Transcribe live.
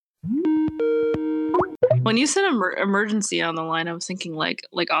When you said emergency on the line, I was thinking like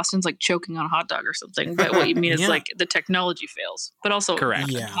Austin's like choking on a hot dog or something. But what you mean is like the technology fails, but also correct.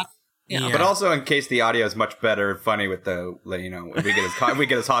 Yeah. But also in case the audio is much better and funny with the, if we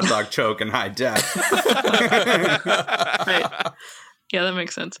get his hot dog choke in high def. Right. Yeah, that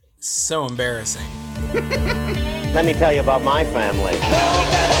makes sense. So embarrassing. Let me tell you about my family.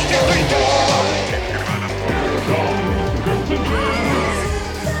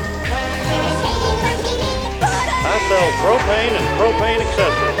 I sell propane and propane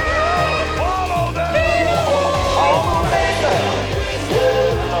accessories.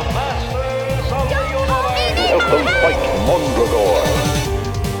 Welcome, fight Mondragor.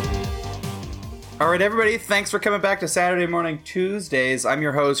 All right, everybody, thanks for coming back to Saturday Morning Tuesdays. I'm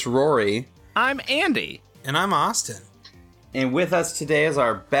your host, Rory. I'm Andy. And I'm Austin. And with us today is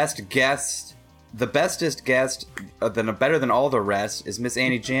our best guest, the bestest guest, better than all the rest, is Miss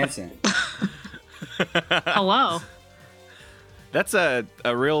Annie Jansen. Hello. That's a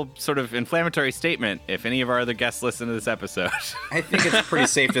real sort of inflammatory statement if any of our other guests listen to this episode. I think it's pretty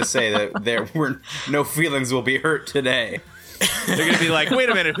safe to say that there were no feelings will be hurt today. They're going to be like, wait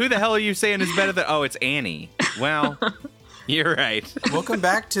a minute, who the hell are you saying is better than... Oh, it's Annie. Well, you're right. Welcome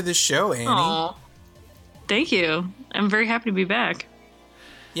back to the show, Annie. Aww. Thank you. I'm very happy to be back.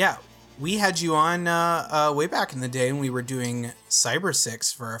 Yeah, we had you on way back in the day when we were doing Cyber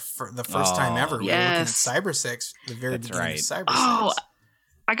 6 for the first time ever. We were looking at Cyber 6, the very beginning of Cyber 6. Oh,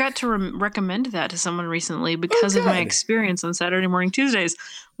 I got to recommend that to someone recently because of my experience on Saturday Morning Tuesdays.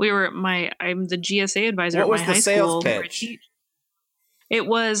 I'm the GSA advisor at my high school. What was the sales pitch?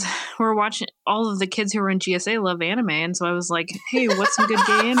 We're watching, all of the kids who were in GSA love anime, and so I was like, hey, what's some good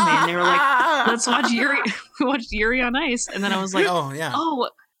gay anime? And they were like, let's watch Yuri. We watched Yuri on Ice, and then I was like, oh,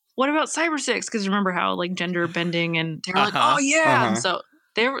 what about Cyber 6? Because remember how like gender bending, and they were like, oh yeah. And so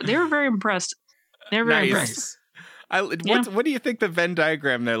they were very impressed. They were very impressed. What do you think the Venn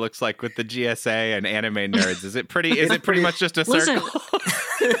diagram there looks like with the GSA and anime nerds? Is it pretty much just a circle?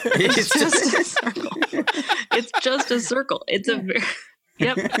 It's just a circle. It's just a circle. It's a very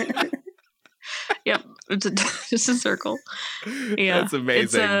yep. It's just a circle. Yeah, that's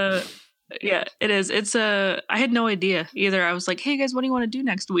amazing. Yeah, it is. I had no idea either. I was like, hey guys, what do you want to do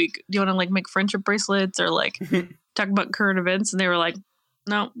next week? Do you want to like make friendship bracelets or like talk about current events? And they were like,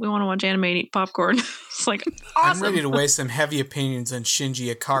 no, we want to watch anime and eat popcorn. It's like, awesome. I'm ready to waste some heavy opinions on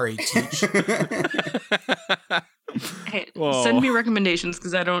Shinji Ikari, Teach. Hey, send me recommendations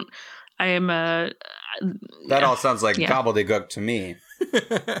because I am that all sounds like gobbledygook to me.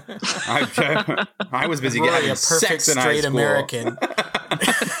 I was busy Rory, getting a perfect sex in high straight school. American.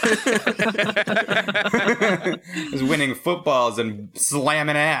 I was winning footballs and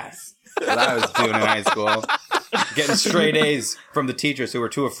slamming ass. That's what I was doing in high school. Getting straight A's from the teachers who were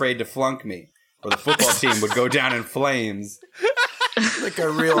too afraid to flunk me. Or the football team would go down in flames. Like a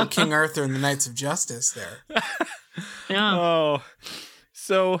real King Arthur and the Knights of Justice there. Yeah. Oh.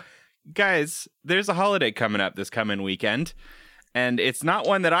 So, guys, there's a holiday coming up this coming weekend. And it's not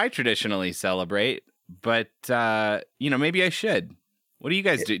one that I traditionally celebrate. But, maybe I should. What do you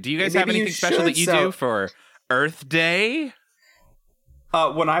guys do? Do you guys have anything special that you do for Earth Day?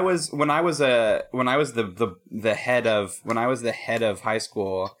 When I was the head of high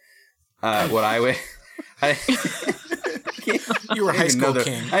school, you were high school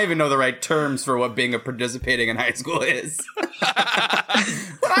king. I even know the right terms for what being a participating in high school is. When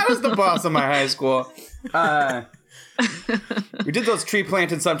I was the boss of my high school, we did those tree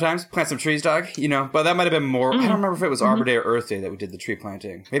planting sometimes. Plant some trees, dog. But that might have been more. I don't remember if it was Arbor Day or Earth Day that we did the tree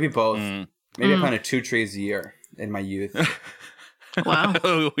planting. Maybe both. Maybe I planted 2 trees a year in my youth. Wow.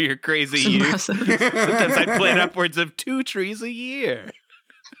 Oh, you're crazy. Sometimes I'd plant upwards of 2 trees a year.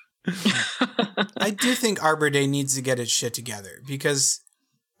 I do think Arbor Day needs to get its shit together because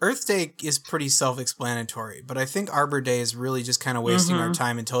Earth Day is pretty self-explanatory, but I think Arbor Day is really just kind of wasting our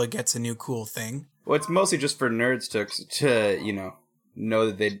time until it gets a new cool thing. Well, it's mostly just for nerds to know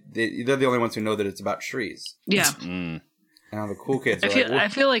that they're the only ones who know that it's about trees. Yeah. Now the cool kids I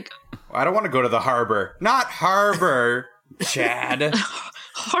feel like I don't want to go to the harbor. Not harbor, Chad.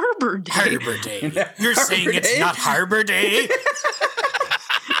 Harbor Day. Harbor Day. You're saying it's not Harbor Day?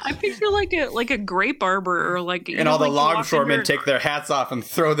 I picture like a grape arbor or like... And all the longshoremen take their hats off and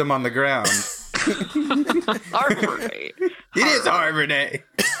throw them on the ground. Arbor Day. It is Arbor Day.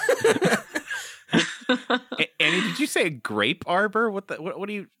 Annie, did you say a grape arbor? What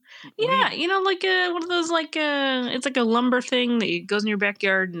do you... Yeah, like one of those it's like a lumber thing that goes in your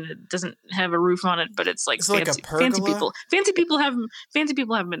backyard and it doesn't have a roof on it, but it's like fancy. Like a pergola? Fancy people have them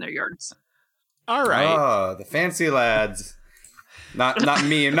in their yards. All right. Oh, the fancy lads. Not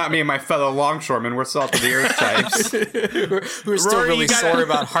me and my fellow longshoremen. We're salt of the earth types. We're still Rory, really sore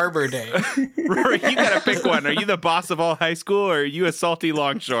about Harbor Day. Rory, you gotta pick one. Are you the boss of all high school, or are you a salty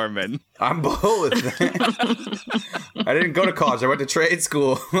longshoreman? I'm both. I didn't go to college. I went to trade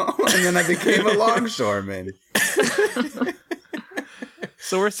school, and then I became a longshoreman.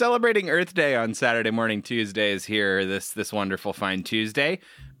 So we're celebrating Earth Day on Saturday morning Tuesdays here, this wonderful fine Tuesday.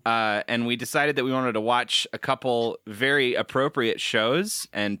 And we decided that we wanted to watch a couple very appropriate shows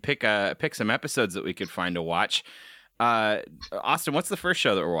and pick some episodes that we could find to watch. Austin, what's the first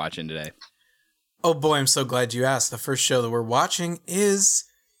show that we're watching today? Oh boy, I'm so glad you asked. The first show that we're watching is,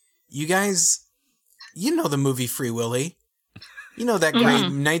 you guys, you know the movie Free Willy. You know that great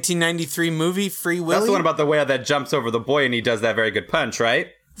 1993 movie, Free Willy? That's the one about the whale that jumps over the buoy and he does that very good punch, right?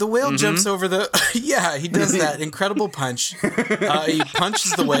 The whale jumps over the... Yeah, he does that incredible punch. He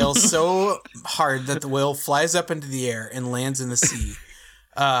punches the whale so hard that the whale flies up into the air and lands in the sea.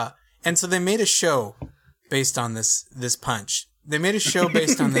 And so they made a show based on this punch. They made a show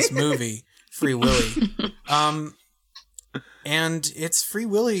based on this movie, Free Willy. And it's Free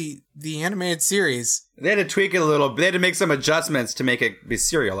Willy, the animated series. They had to tweak it a little. They had to make some adjustments to make it be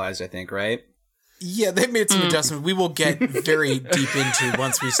serialized, I think, right? Yeah, they've made some adjustments we will get very deep into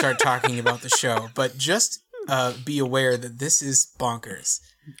once we start talking about the show. But just be aware that this is bonkers.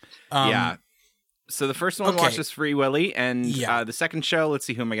 Yeah. So the first one watches Free Willy, and the second show, let's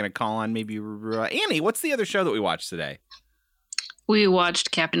see, who am I going to call on? Maybe Annie, what's the other show that we watched today? We watched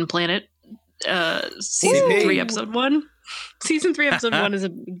Captain Planet, season 3, episode 1. Season 3, episode 1 is a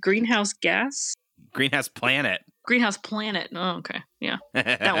greenhouse gas. Greenhouse Planet. Greenhouse Planet. Oh, okay. Yeah,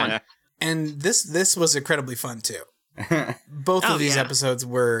 that one. And this was incredibly fun, too. Both of these episodes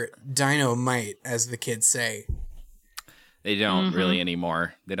were dynamite, as the kids say. They don't really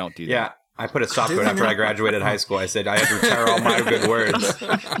anymore. They don't do that. Yeah, I put a stop to it after I graduated high school. I said I had to retire all my good words.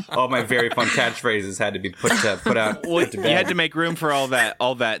 All my very fun catchphrases had to be put out. Well, you had to make room for all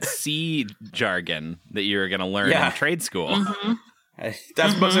that sea jargon that you were going to learn in trade school.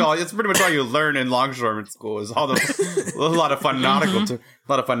 That's mostly all. It's pretty much all you learn in longshoreman school. Is all a lot of fun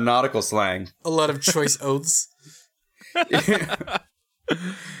nautical slang. A lot of choice oaths.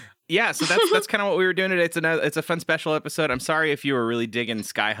 Yeah, so that's kind of what we were doing today. It's a fun special episode. I'm sorry if you were really digging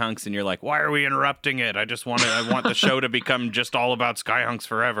Skyhunks and you're like, why are we interrupting it? I want the show to become just all about Skyhunks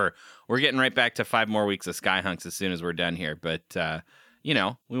forever. We're getting right back to 5 more weeks of Skyhunks as soon as we're done here. But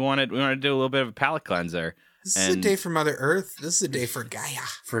we wanted to do a little bit of a palate cleanser. This is a day for Mother Earth. This is a day for Gaia.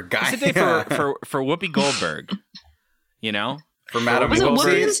 It's a day for Whoopi Goldberg. You know? For Madam Was it Whoopsies?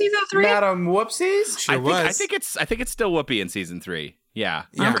 Whoopi in season 3? Madam Whoopsies? Sure I think it's still Whoopi in season 3. Yeah.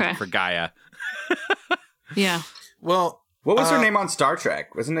 Okay. For Gaia. Yeah. Well, what was her name on Star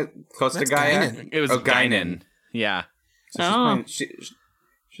Trek? Wasn't it close to Gaia? Guinan. It was Guinan. Yeah. So she's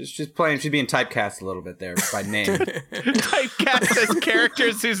being typecast a little bit there by name. Typecast as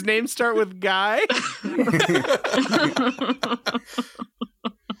characters whose names start with Guy.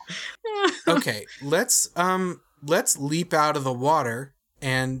 Okay, let's leap out of the water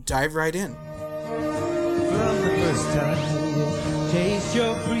and dive right in. From the first time you taste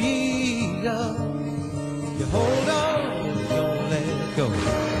your freedom, you hold on, don't let it go.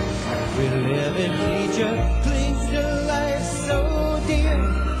 We live in nature, clings to life so dear.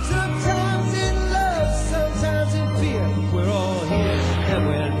 Sometimes in love, sometimes in fear. We're all here and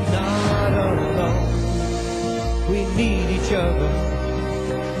we're not alone. We need each other,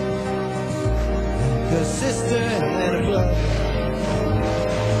 like a sister and a brother.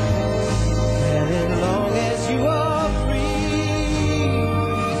 And as long as you are free,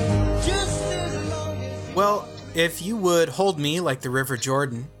 just as long as... Well, if you would hold me like the River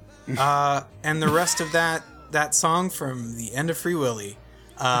Jordan, and the rest of that song from the end of Free Willy,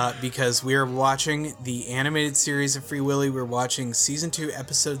 because we're watching the animated series of Free Willy. We're watching season 2,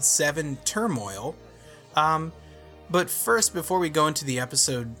 episode 7, Turmoil. But first, before we go into the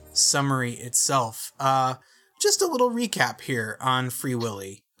episode summary itself, just a little recap here on Free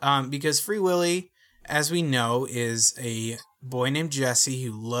Willy. Because Free Willy, as we know, is a boy named Jesse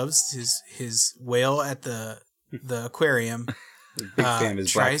who loves his whale at the aquarium. Big fan of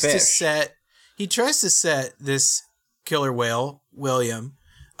his black fish. He tries to set this killer whale, William,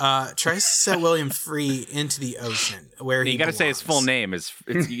 tries to set William free into the ocean where he You got to say his full name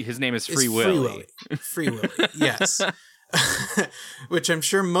his name is Free Willy. Free Willy, yes. Which I'm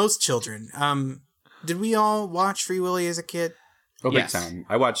sure most children. Did we all watch Free Willy as a kid? Oh, big time.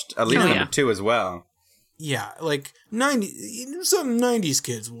 I watched at least number 2 as well. Yeah, like 90, some 90s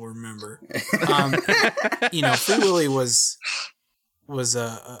kids will remember. Free Willy was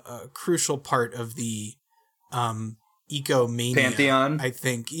a crucial part of the Ecomania Pantheon? I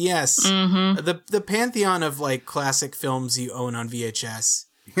think. Yes. The pantheon of like classic films you own on VHS.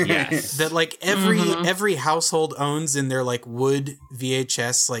 Yes. That like every household owns in their like wood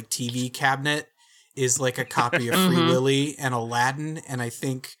VHS like TV cabinet is like a copy of Free Willy and Aladdin, and I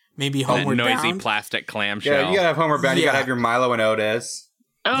think maybe Homeward That noisy Bound. plastic clamshell. Yeah, you gotta have Homeward Bound. You Yeah. gotta have your Milo and Otis.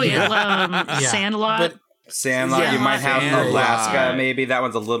 Oh yeah, Sandlot. But Sandlot. Yeah, you might have Sandlot. Alaska. Maybe that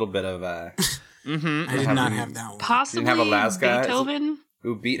one's a little bit of a. I did not have that one. Possibly have Alaska? Beethoven.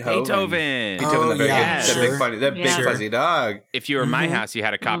 Who beat Hoven? Beethoven. Beethoven the Oh, big, yeah, that sure. big funny, that big Yeah. fuzzy dog. If you were in my house, you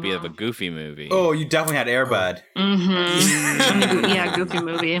had a copy of a Goofy movie. Oh, you definitely had Air Bud. Yeah, Goofy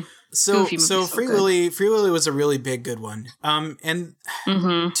movie. So Goofy movie's so so Free good. Willy was a really big good one. And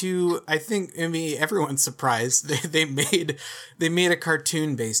to I think maybe everyone's surprised they made a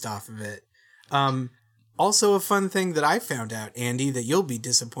cartoon based off of it. Also a fun thing that I found out, Andy, that you'll be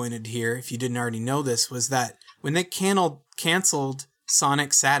disappointed to hear if you didn't already know this, was that when they canceled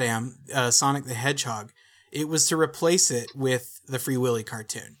Sonic Sonic the Hedgehog, it was to replace it with the Free Willy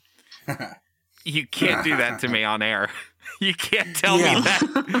cartoon. You can't do that to me on air. You can't tell me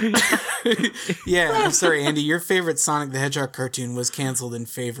that. Yeah, I'm sorry, Andy. Your favorite Sonic the Hedgehog cartoon was canceled in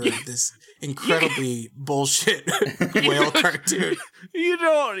favor of this incredibly bullshit whale cartoon. You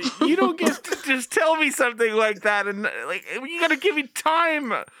don't get to just tell me something like that, and like you gotta give me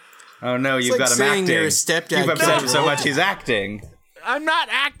time. Oh no, you've like got him saying acting. your stepdad You've upset him killed so a much he's acting. I'm not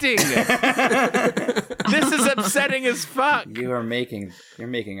acting. This is upsetting as fuck. You're making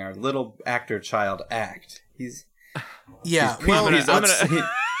our little actor child act. He's Yeah, well, I'm gonna-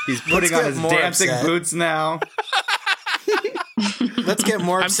 he's putting on get his more dancing upset. boots now. let's get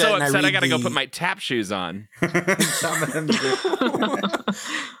more I'm upset. so and upset. I, I gotta go the- put my tap shoes on.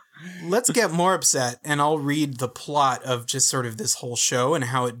 Let's get more upset, and I'll read the plot of just sort of this whole show and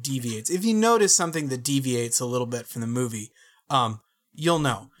how it deviates. If you notice something that deviates a little bit from the movie, you'll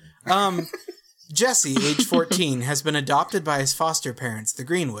know. Jesse, age 14, has been adopted by his foster parents, the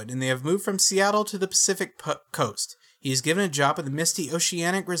Greenwood, and they have moved from Seattle to the Pacific coast. He is given a job at the Misty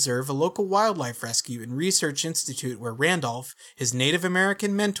Oceanic Reserve, a local wildlife rescue and research institute where Randolph, his Native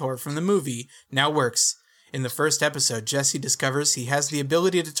American mentor from the movie, now works. In the first episode, Jesse discovers he has the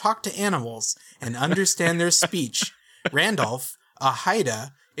ability to talk to animals and understand their speech. Randolph, a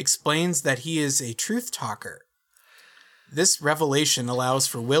Haida, explains that he is a truth talker. This revelation allows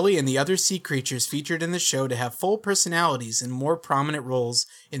for Willy and the other sea creatures featured in the show to have full personalities and more prominent roles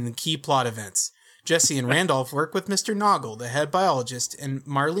in the key plot events. Jesse and Randolph work with Mr. Noggle, the head biologist, and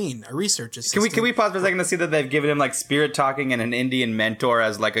Marlene, a research assistant. Can we pause for a second to see that they've given him like spirit talking and an Indian mentor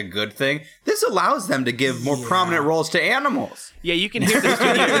as like a good thing? This allows them to give more prominent roles to animals. Yeah, you can hear the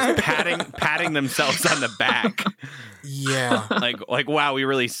studios patting themselves on the back. Yeah. Like wow, we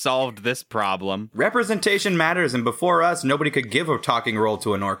really solved this problem. Representation matters, and before us, nobody could give a talking role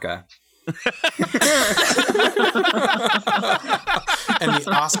to an orca. And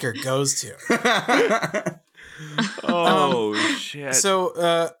the Oscar goes to. Oh shit. So,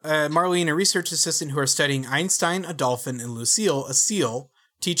 Marlene, a research assistant who are studying Einstein, a dolphin, and Lucille, a seal,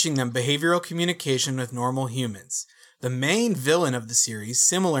 teaching them behavioral communication with normal humans. The main villain of the series,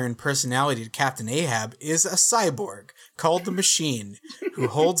 similar in personality to Captain Ahab, is a cyborg called the Machine, who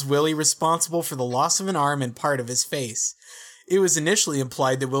holds Willy responsible for the loss of an arm and part of his face. It was initially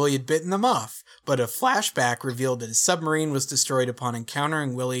implied that Willy had bitten them off, but a flashback revealed that his submarine was destroyed upon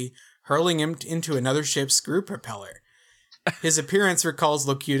encountering Willy, hurling him into another ship's screw propeller. His appearance recalls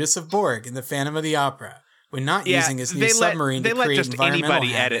Locutus of Borg in The Phantom of the Opera, when not using his new submarine to let create just environmental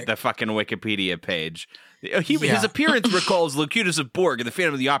anybody havoc. edit the fucking Wikipedia page. His appearance recalls Locutus of Borg and the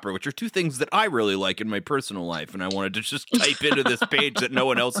Phantom of the Opera, which are two things that I really like in my personal life, and I wanted to just type into this page that no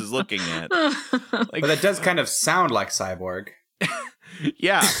one else is looking at. But that does kind of sound like Cyborg.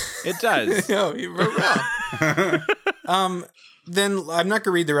 Yeah, it does. No, you were wrong. Then I'm not going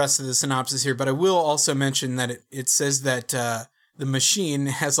to read the rest of the synopsis here, but I will also mention that it says that the Machine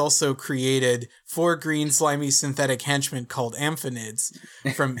has also created 4 green slimy synthetic henchmen called amphinids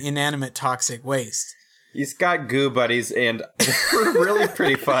from inanimate toxic waste. He's got goo buddies, and they're really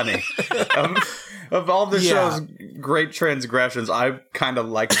pretty funny. Of all the show's great transgressions, I kind of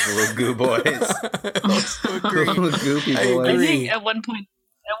like the little goo boys. Little goopy I boys. I agree. think at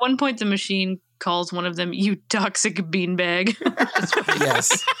one point, the Machine calls one of them "you toxic beanbag."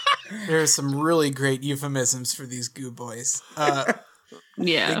 Yes. There are some really great euphemisms for these goo boys.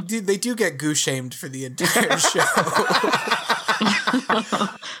 Yeah. They do get goo shamed for the entire show.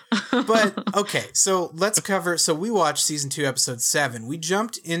 But okay, so let's cover. So we watched season 2, episode 7. We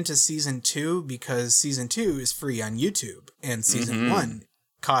jumped into season 2 because season 2 is free on YouTube, and season 1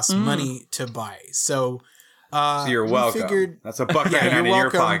 costs money to buy. So So you're welcome. That's a $1.99 in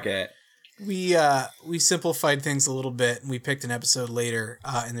your pocket. We simplified things a little bit, and we picked an episode later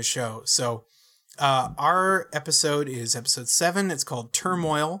in the show. So our episode is episode 7. It's called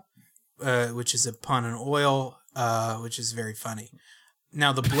Turmoil, which is a pun on oil, which is very funny.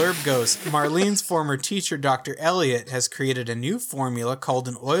 Now, the blurb goes, Marlene's former teacher, Dr. Elliot, has created a new formula called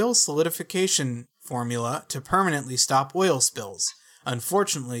an oil solidification formula to permanently stop oil spills.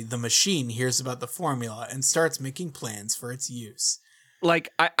 Unfortunately, the machine hears about the formula and starts making plans for its use. Like,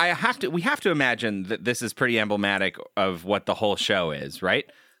 we have to imagine that this is pretty emblematic of what the whole show is, right?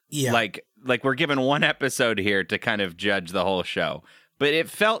 Yeah. Like we're given one episode here to kind of judge the whole show. But it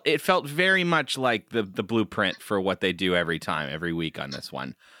felt very much like the blueprint for what they do every week on this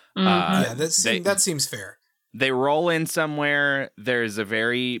one. That seems fair. They roll in somewhere. There's a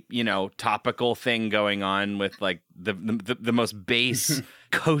very, topical thing going on with like the most base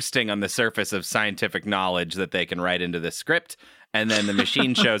coasting on the surface of scientific knowledge that they can write into the script. And then the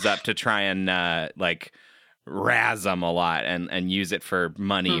machine shows up to try and razz them a lot and use it for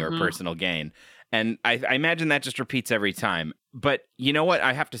money or personal gain. And I imagine that just repeats every time. But you know what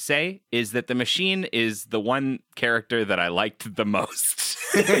I have to say is that the machine is the one character that I liked the most.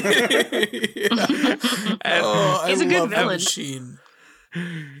 He's a good villain. Machine.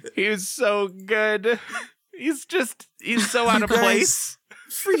 He was so good. He's so out of place.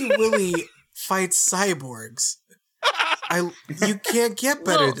 Free Willy fights cyborgs. You can't get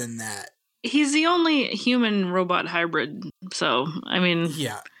better than that. He's the only human robot hybrid, so I mean,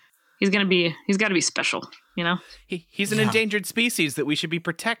 yeah. He's got to be special, He's an endangered species that we should be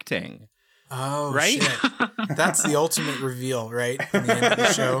protecting. Oh, right? Shit. That's the ultimate reveal, right? In the end of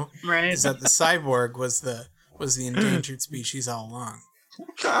the show, right? Is that the cyborg was the endangered species all along.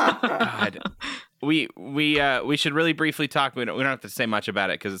 God. We should really briefly talk. We don't have to say much about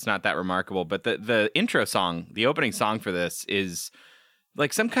it because it's not that remarkable. But the intro song, the opening song for this is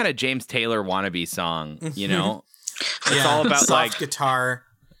like some kind of James Taylor wannabe song. It's all about soft guitar.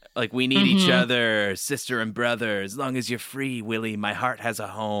 Like, we need each other, sister and brother. As long as you're free, Willie, my heart has a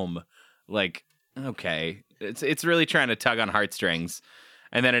home. Like, okay. It's really trying to tug on heartstrings.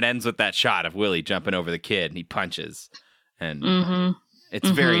 And then it ends with that shot of Willie jumping over the kid, and he punches. And it's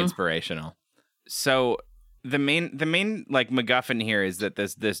very inspirational. So the main like MacGuffin here is that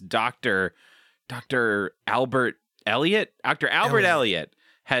this Dr. Albert Elliot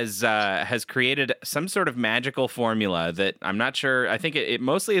has created some sort of magical formula that I'm not sure. I think it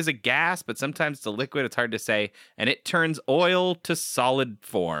mostly is a gas, but sometimes it's a liquid. It's hard to say. And it turns oil to solid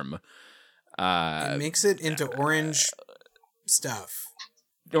form. It makes it into orange stuff.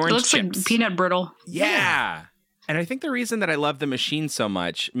 Orange it looks chips. Like peanut brittle. Yeah. And I think the reason that I love the machine so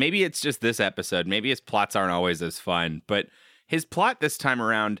much, maybe it's just this episode, maybe his plots aren't always as fun, but his plot this time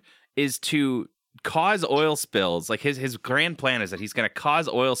around is to cause oil spills. Like his grand plan is that he's going to cause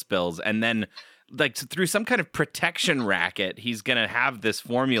oil spills, and then like through some kind of protection racket, he's going to have this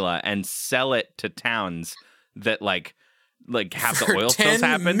formula and sell it to towns that like have the oil spills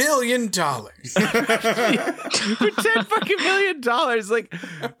happen. $10 million. For $10 million. Like,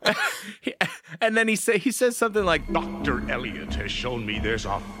 and then he says something like, Dr. Elliot has shown me there's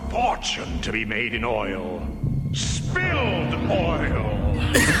a fortune to be made in oil. Spilled oil.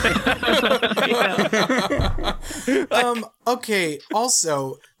 Okay,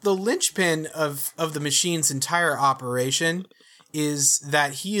 also, the linchpin of the machine's entire operation is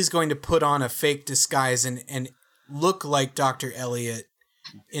that he is going to put on a fake disguise and look like Dr. Elliot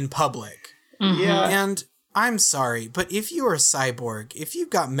in public. Yeah. And I'm sorry, but if you're a cyborg, if you've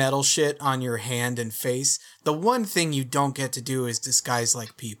got metal shit on your hand and face, the one thing you don't get to do is disguise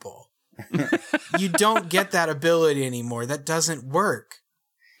like people. You don't get that ability anymore. That doesn't work.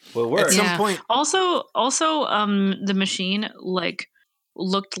 Well, it works. At some point. Also, the machine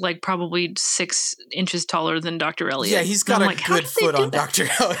looked like probably 6 inches taller than Dr. Elliot. Yeah, he's got a good foot on Dr.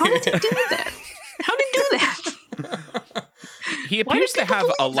 Elliot. How did he do that? How did he do that? He appears to have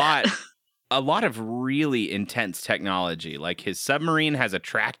a lot of really intense technology. Like his submarine has a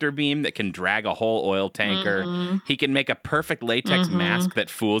tractor beam that can drag a whole oil tanker. He can make a perfect latex mask that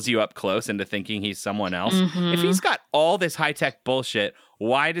fools you up close into thinking he's someone else. If he's got all this high-tech bullshit,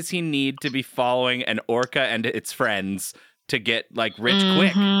 why does he need to be following an orca and its friends to get like rich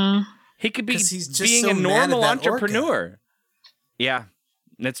quick? He could be being a normal entrepreneur. Orca. Yeah,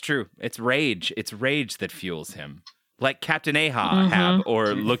 that's true. It's rage. It's rage that fuels him. Like Captain Ahab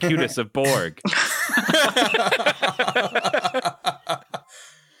or Locutus of Borg.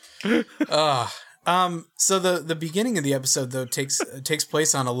 So the beginning of the episode though takes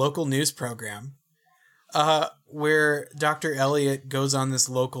place on a local news program. where Dr. Elliot goes on this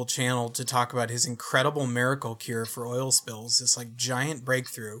local channel to talk about his incredible miracle cure for oil spills, this like giant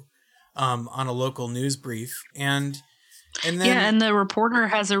breakthrough on a local news brief. And then and the reporter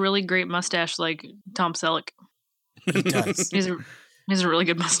has a really great mustache like Tom Selleck. He does. He has a really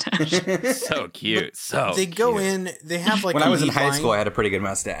good mustache. So cute. So they go in, they have like when I was in high school, I had a pretty good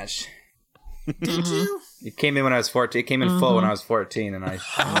mustache. Did you? It came in when I was 14. It came in full when I was 14, and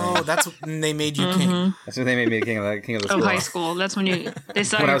that's when they made you king. That's when they made me the king of the school. High school. That's when they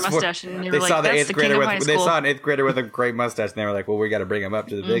saw your mustache and they were like, saw "That's the king of high school." They saw an 8th grader with a great mustache, and they were like, "Well, we got to bring him up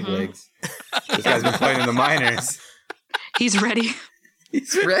to the big leagues. This guy's been playing in the minors. He's ready.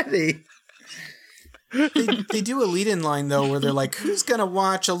 He's ready." They do a lead-in line though, where they're like, "Who's gonna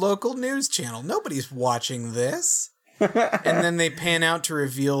watch a local news channel? Nobody's watching this." And then they pan out to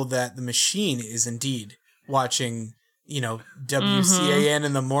reveal that the machine is indeed watching, WCAN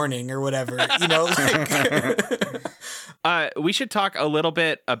in the morning or whatever, we should talk a little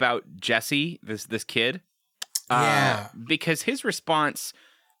bit about Jesse, this kid. Because his response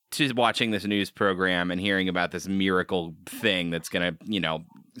to watching this news program and hearing about this miracle thing that's going to,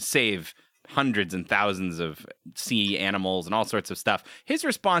 save hundreds and thousands of sea animals and all sorts of stuff. His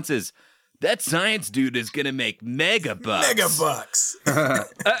response is, that science dude is going to make mega bucks.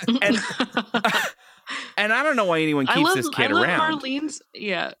 And I don't know why anyone keeps this kid around.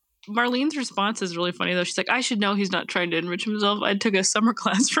 Marlene's response is really funny, though. She's like, I should know he's not trying to enrich himself. I took a summer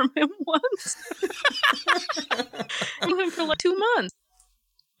class from him once. For like 2 months.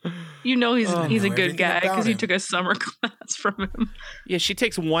 He's a good guy because he took a summer class from him. Yeah, she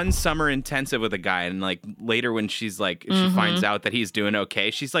takes one summer intensive with a guy, and like later when she's like, she finds out that he's doing okay,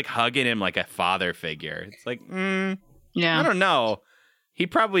 she's like hugging him like a father figure. It's like, I don't know. He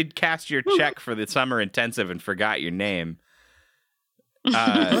probably cashed your check for the summer intensive and forgot your name.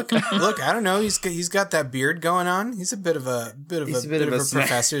 Look, I don't know. He's got that beard going on. He's a bit of a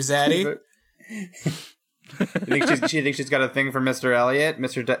Professor Zaddy. You think she's got a thing for Mr. Elliot,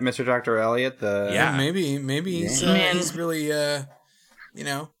 Mr. Dr. Elliot? Maybe he's really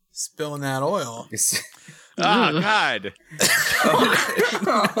spilling that oil. Oh God!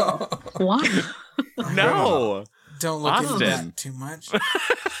 What? No! Don't look into that too much.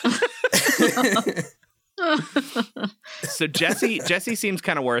 So Jesse seems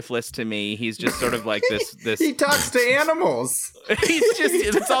kind of worthless to me. He's just sort of like this. He talks to animals.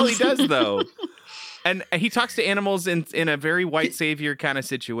 That's all he does though. And he talks to animals in a very white savior kind of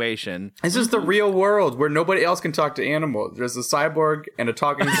situation. This is the real world where nobody else can talk to animals. There's a cyborg and a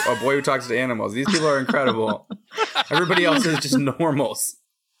boy who talks to animals. These people are incredible. Everybody else is just normals.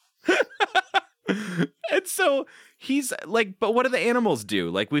 And so he's like, but what do the animals do?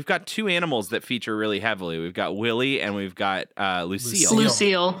 Like, we've got 2 animals that feature really heavily. We've got Willie and we've got Lucille.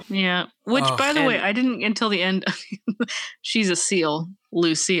 Lucille, yeah. Which, by the way, I didn't until the end. She's a seal,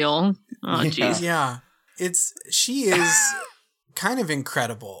 Lucille. Oh, jeez. Yeah. She is kind of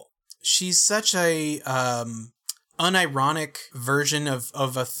incredible. She's such a unironic version of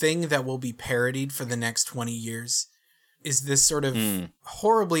a thing that will be parodied for the next 20 years. Is this sort of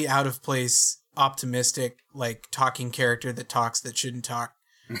horribly out of place, optimistic, like talking character that talks that shouldn't talk.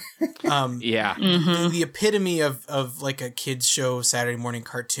 Yeah. The epitome of like a kid's show Saturday morning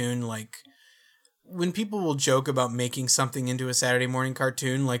cartoon. Like when people will joke about making something into a Saturday morning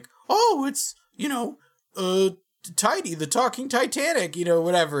cartoon, like, oh, it's, Tidy, the talking Titanic,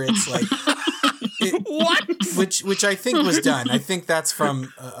 whatever. It's like, what? Which I think was done. I think that's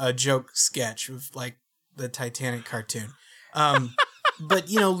from a joke sketch of like the Titanic cartoon. But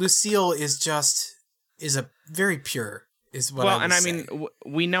Lucille is a very pure. Is what I would say. Mean,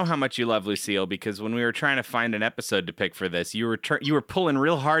 we know how much you love Lucille because when we were trying to find an episode to pick for this, you were pulling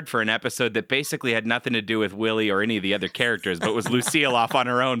real hard for an episode that basically had nothing to do with Willie or any of the other characters, but was Lucille off on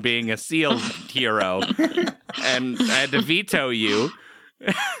her own being a SEAL hero, and I had to veto you.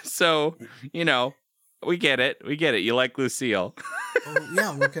 So we get it. You like Lucille. Oh,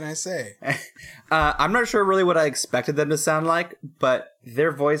 yeah, what can I say? I'm not sure really what I expected them to sound like, but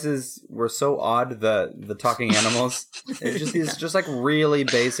their voices were so odd. The talking animals, it's just like really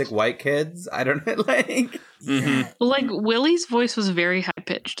basic white kids. I don't know, like. Well, like Willie's voice was very high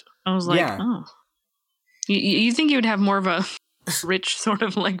pitched. I was like, oh, you think you would have more of a rich sort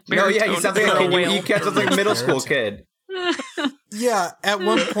of like baritone? No, yeah, he sounds like a kid. He sounds like a middle school kid. Yeah, at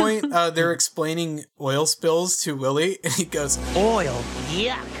one point they're explaining oil spills to Willie, and he goes, "Oil,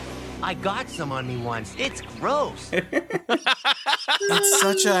 yuck! I got some on me once. It's gross." It's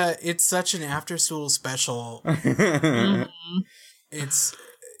such an after school special. It's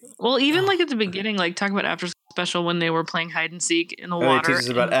well, even like at the beginning, like talk about after school special when they were playing hide and seek in the He water. teaches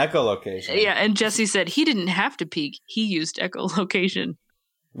about echolocation. Yeah, and Jesse said he didn't have to peek; he used echolocation.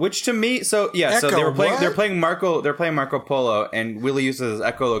 Which to me, so they're playing Marco Polo, and Willie uses his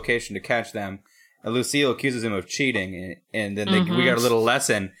echolocation to catch them. And Lucille accuses him of cheating, and then we got a little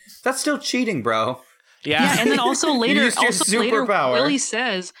lesson. That's still cheating, bro. Yeah, and then also later, superpower.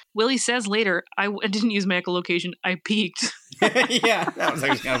 Willie says later, I didn't use my echolocation, I peeked. Yeah, that was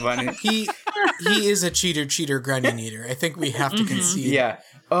actually kind of funny. He is a cheater, grinding eater. I think we have to concede. Yeah.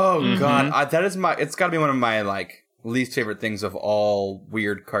 Oh God, that is it's got to be one of my like least favorite things of all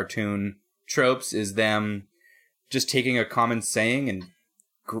weird cartoon tropes is them just taking a common saying and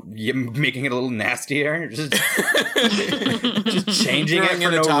making it a little nastier, just changing it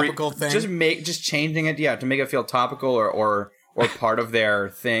for no topical thing. Just changing it, to make it feel topical or part of their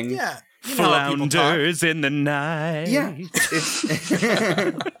thing. Yeah, flounders in the night. Yeah, it's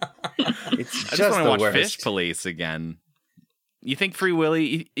I just want to watch Fish Police again. You think Free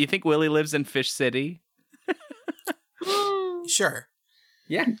Willy? You think Willie lives in Fish City? Sure.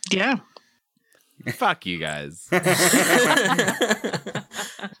 Yeah. Yeah. Fuck you guys.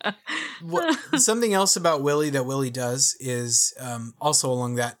 Something else about Willie that Willie does is also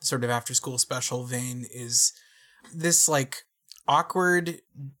along that sort of after school special vein is this like awkward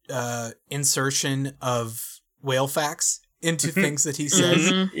insertion of whale facts into things that he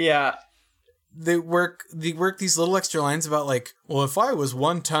says. Yeah. They work these little extra lines about like, well, if I was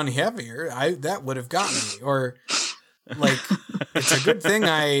 1 ton heavier, that would have got me, or like, it's a good thing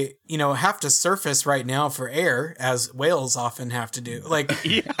I, have to surface right now for air, as whales often have to do. Like,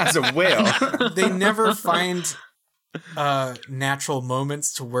 as a whale, they never find natural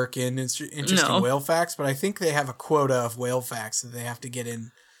moments to work in interesting whale facts, but I think they have a quota of whale facts that they have to get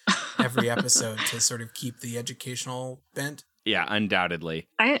in every episode to sort of keep the educational bent. Yeah, undoubtedly.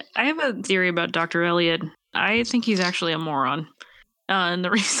 I have a theory about Dr. Elliot. I think he's actually a moron. And the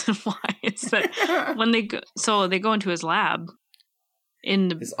reason why is that when they go into his lab in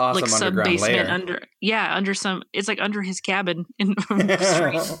the awesome like sub basement layer. it's like under his cabin in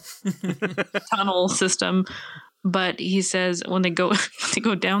tunnel system. But he says when they go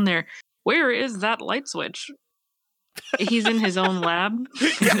down there, where is that light switch? He's in his own lab.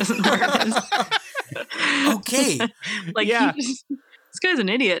 He doesn't know where it is. Okay. Like, this guy's an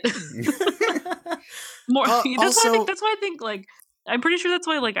idiot. That's why I think like I'm pretty sure that's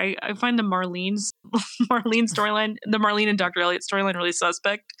why like I find the Marlene storyline, the Marlene and Dr. Elliot storyline really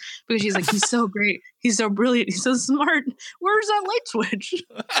suspect, because she's like, he's so great, he's so brilliant, he's so smart. Where's that light switch?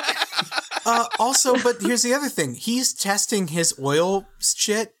 Also, but here's the other thing. He's testing his oil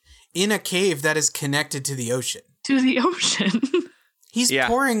shit in a cave that is connected to the ocean. He's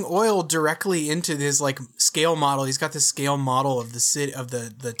pouring oil directly into this like scale model. He's got this scale model of the city, of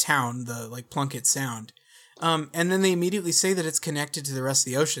the town, the like Plunkett Sound. And then they immediately say that it's connected to the rest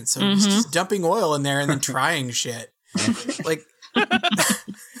of the ocean. So he's just dumping oil in there and then trying shit. Like, what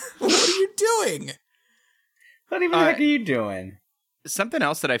are you doing? What even the heck are you doing? Something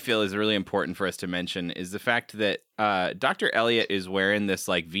else that I feel is really important for us to mention is the fact that Dr. Elliot is wearing this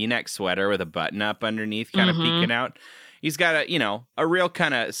like V-neck sweater with a button up underneath, kind of peeking out. He's got a real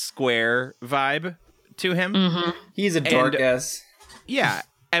kind of square vibe to him. He's a dork-ass. Yeah.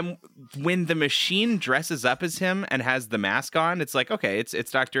 And when the machine dresses up as him and has the mask on, it's like, okay,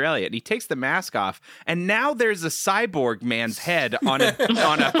 it's Dr. Elliot. He takes the mask off, and now there's a cyborg man's head on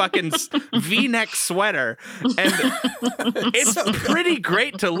a fucking V-neck sweater, and it's pretty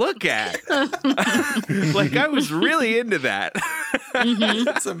great to look at. Like, I was really into that.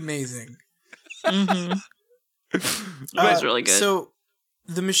 That's amazing. That's really good. So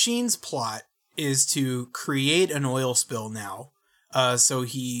the machine's plot is to create an oil spill now. So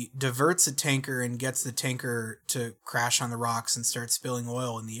he diverts a tanker and gets the tanker to crash on the rocks and start spilling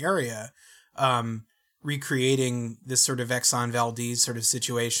oil in the area, recreating this sort of Exxon Valdez sort of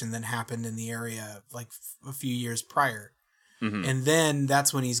situation that happened in the area like a few years prior. And then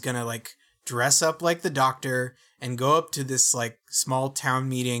that's when he's going to like dress up like the doctor and go up to this like small town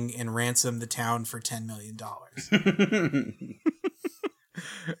meeting and ransom the town for $10 million.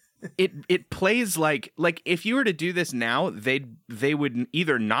 It plays like if you were to do this now, they would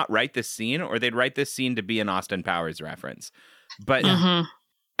either not write this scene or they'd write this scene to be an Austin Powers reference. But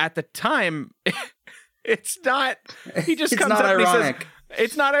at the time, it's not. He just comes up and he says,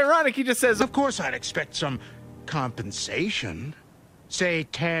 it's not ironic. He just says, Of course, I'd expect some compensation. Say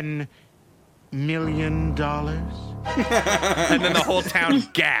 $10 million. and then the whole town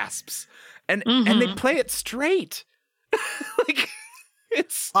gasps, and they play it straight. Like.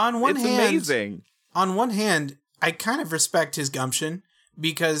 It's amazing. On one hand, I kind of respect his gumption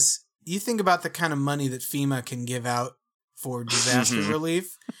because you think about the kind of money that FEMA can give out for disaster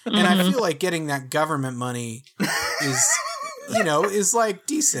relief, and I feel like getting that government money is like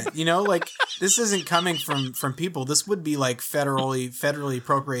decent. Like this isn't coming from people. This would be like federally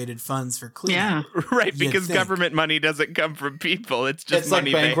appropriated funds for cleanup. Yeah, right. Because government money doesn't come from people. It's just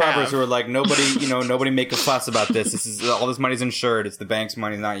money like bank they robbers have. who are like, nobody make a fuss about this. This is all this money's insured. It's the bank's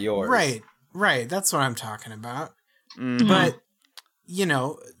money, not yours. Right. That's what I'm talking about. Mm-hmm. But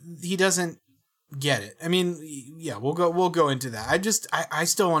he doesn't get it. I mean, yeah, we'll go into that. I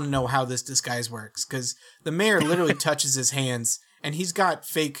still want to know how this disguise works, because the mayor literally touches his hands and he's got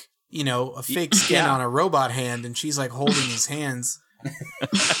fake skin on a robot hand, and she's like holding his hands.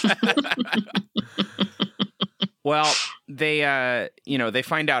 Well, they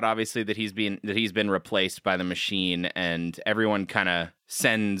find out obviously that he's been replaced by the machine, and everyone kind of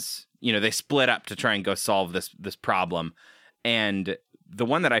sends, they split up to try and go solve this problem. And the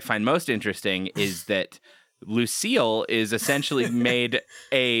one that I find most interesting is that Lucille is essentially made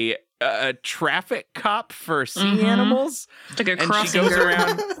a traffic cop for sea animals. It's like a and crossing she goes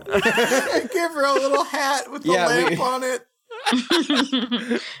around. Give her a little hat with the lamp on it.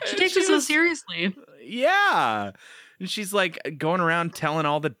 She takes it so seriously. Yeah. And she's like going around telling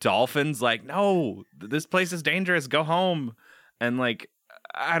all the dolphins, like, no, this place is dangerous. Go home. And like,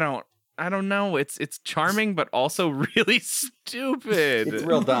 I don't know. It's charming, but also really stupid. It's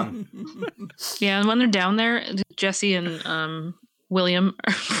real dumb. Yeah, and when they're down there, Jesse and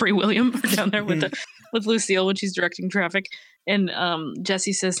Free William are down there with Lucille when she's directing traffic, and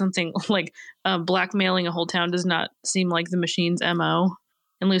Jesse says something like, "Blackmailing a whole town does not seem like the machine's MO,"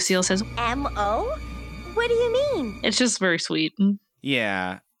 and Lucille says, "MO? What do you mean?" It's just very sweet.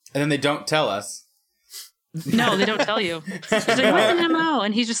 Yeah, and then they don't tell us. No, they don't tell you. She's like, "What's an MO?"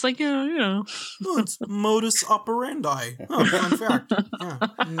 And he's just like, Oh, it's modus operandi. Oh, fun fact. Yeah.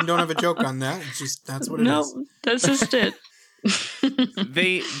 Don't have a joke on that. It's just that's what it is. No, that's just it.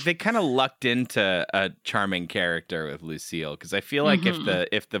 They kind of lucked into a charming character with Lucille, because I feel like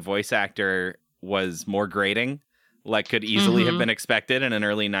if the voice actor was more grating, like could easily have been expected in an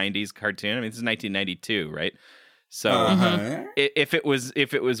early 90s cartoon. I mean, this is 1992, right? So if it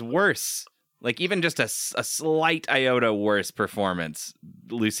was worse, like even just a slight iota worse performance,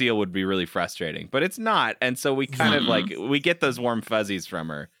 Lucille would be really frustrating. But it's not, and so we kind of like we get those warm fuzzies from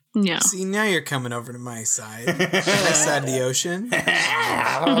her. Yeah. See, now you're coming over to my side. My side of the ocean.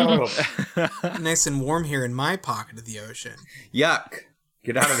 Nice and warm here in my pocket of the ocean. Yuck.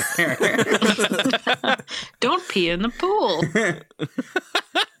 Get out of there. Don't pee in the pool.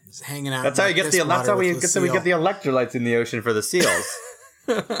 Just hanging out. That's how you get that's how we get the electrolytes in the ocean for the seals.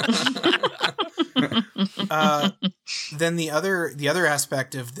 Then the other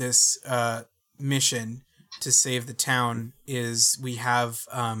aspect of this mission to save the town is we have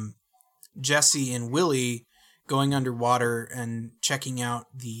Jesse and Willie going underwater and checking out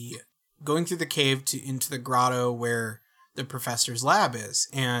going through the cave into the grotto where the professor's lab is,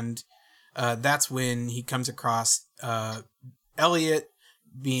 and that's when he comes across Elliot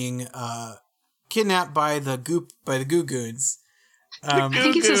being kidnapped by the Goo Goons. I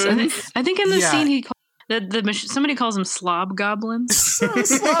think in the scene somebody calls them slob goblins.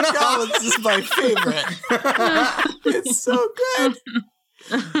 Slob goblins is my favorite. It's so good.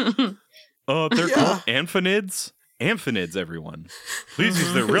 They're called amphinids. Amphinids, everyone. Please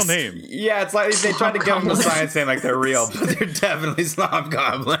use their real name. Yeah, it's like they tried to give them the science name like they're real, but they're definitely slob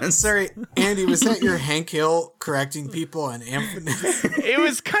goblins. Sorry, Andy, was that your Hank Hill correcting people on amphinids? It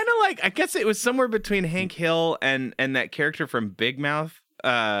was kind of like, I guess it was somewhere between Hank Hill and that character from Big Mouth,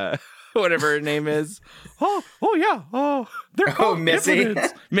 whatever her name is. Oh yeah. Oh, they're called Missy.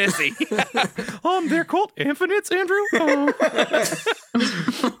 Amphinids. Missy. They're called amphinids, Andrew.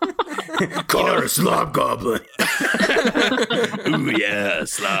 Call her a slob goblin. Ooh yeah,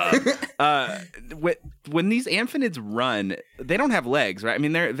 slob. When these amphinids run, they don't have legs, right? I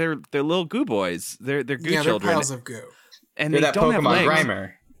mean, they're little goo boys. They're goo children. They're piles of goo. And they're they that don't Pokemon have legs.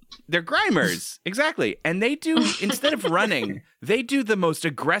 Grimer. They're Grimers, exactly. And they do, instead of running, they do the most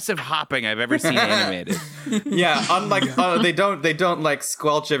aggressive hopping I've ever seen animated. Yeah, unlike they don't like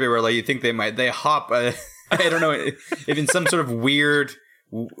squelch everywhere like you think they might. They hop. I don't know if in some sort of weird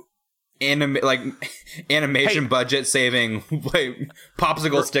animation budget saving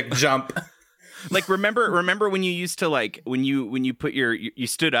popsicle stick jump. Like remember when you used to when you put you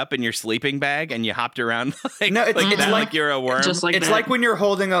stood up in your sleeping bag and you hopped around like you're a worm. Just like it's that. like when you're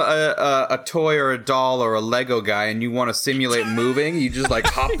holding a toy or a doll or a Lego guy and you want to simulate moving, you just like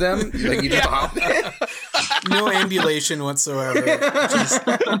hop them, like you just hop it. No ambulation whatsoever.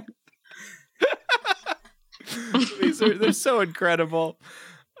 They're so incredible.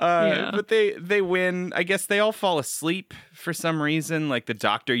 But they win. I guess they all fall asleep for some reason. Like the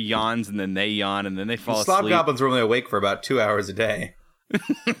doctor yawns and then they yawn and then they fall asleep. Slobgoblins were only awake for about 2 hours a day.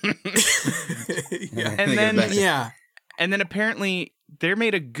 And then apparently they're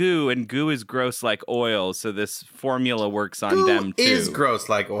made of goo, and goo is gross like oil, so this formula works on them too. Goo is gross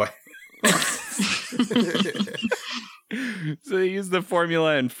like oil. So they use the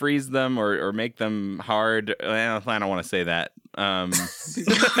formula and freeze them or make them hard. Well, I don't want to say that.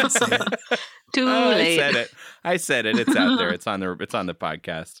 Too late. I said it. It's out there. It's on the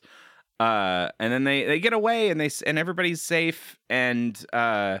podcast. And then they get away and everybody's safe. And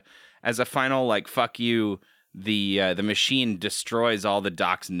as a final like fuck you, the machine destroys all the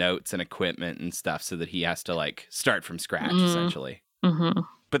Doc's notes and equipment and stuff, so that he has to like start from scratch essentially. Mm-hmm.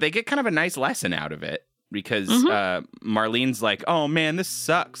 But they get kind of a nice lesson out of it. Because Marlene's like, oh, man, this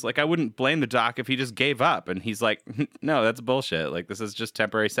sucks. Like, I wouldn't blame the Doc if he just gave up. And he's like, no, that's bullshit. Like, this is just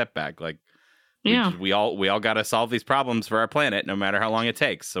temporary setback. Like, we all got to solve these problems for our planet, no matter how long it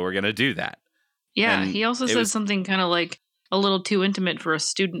takes. So we're going to do that. Yeah, and he also said something kind of like a little too intimate for a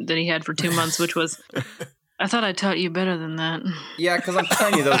student that he had for 2 months, which was, I thought I taught you better than that. Yeah, because I'm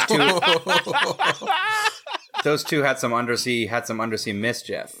telling you, those two had some undersea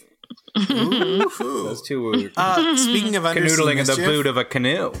mischief. Those two were speaking of undersea canoodling mischief, in the boot of a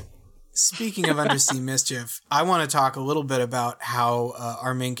canoe. Speaking of undersea mischief, I want to talk a little bit about how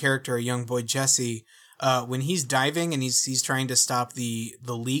our main character, young boy Jesse, when he's diving and he's trying to stop the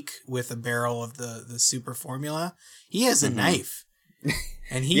leak with a barrel of the super formula, he has a knife.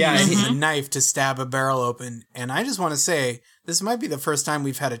 And he uses a knife to stab a barrel open. And I just want to say, this might be the first time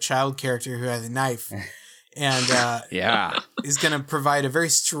we've had a child character who has a knife. And is going to provide a very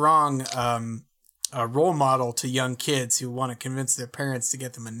strong role model to young kids who want to convince their parents to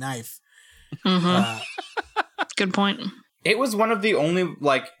get them a knife. Good point. It was one of the only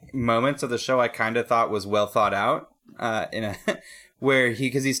like moments of the show I kind of thought was well thought out. Where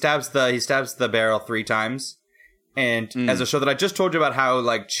he stabs the barrel 3 times. And as a show that I just told you about how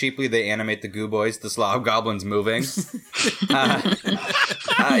like cheaply they animate the Goo Boys, the Slobgoblins moving, he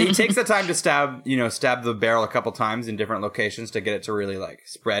takes the time to stab the barrel a couple times in different locations to get it to really like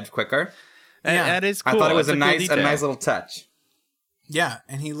spread quicker. That is cool. I thought it was a nice little touch. Yeah,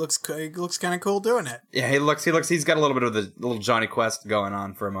 and he looks kind of cool doing it. Yeah, he's got a little bit of the little Johnny Quest going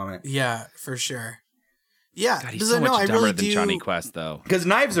on for a moment. Yeah, for sure. Yeah, God, he's so much dumber than Johnny Quest, though. Because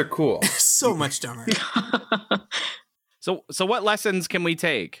knives are cool. So much dumber. So what lessons can we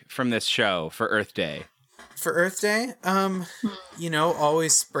take from this show for Earth Day? For Earth Day,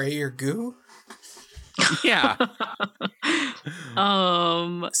 always spray your goo. Yeah.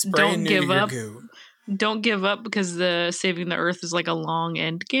 Don't give up. Goo. Don't give up because the saving the Earth is like a long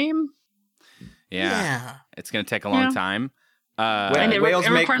end game. Yeah. It's going to take a long time. Whales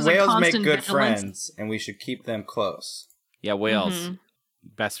make good friends, and we should keep them close. Yeah, whales,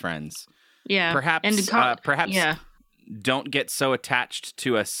 best friends. Yeah, perhaps don't get so attached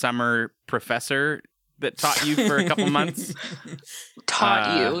to a summer professor that taught you for a couple months.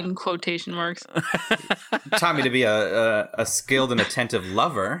 Taught you in quotation marks. Taught me to be a skilled and attentive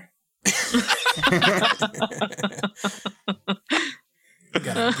lover.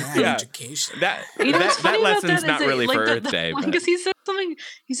 Got a education. That lesson's not really for Earth Day. Because he says something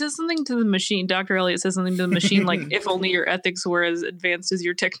to the machine. Dr. Elliot says something to the machine like, if only your ethics were as advanced as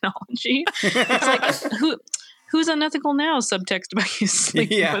your technology. It's like, who's unethical now? Subtext about you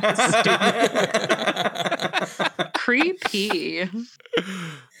sleeping with a student. Creepy.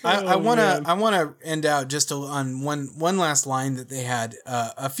 I want to end out just on one last line that they had.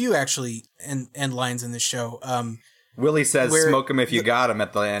 A few actually end lines in the show. Willie says, "Smoke him if you got him"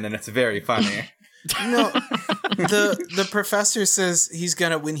 at the end, and it's very funny. No, the professor says he's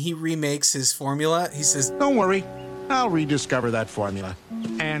gonna, when he remakes his formula, he says, "Don't worry, I'll rediscover that formula,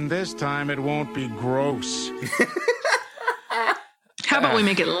 and this time it won't be gross." How about we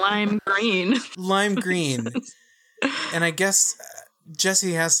make it lime green? Lime green. And I guess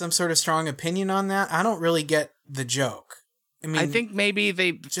Jesse has some sort of strong opinion on that. I don't really get the joke. I mean, I think maybe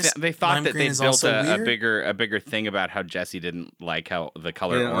they thought that they built a bigger thing about how Jesse didn't like how the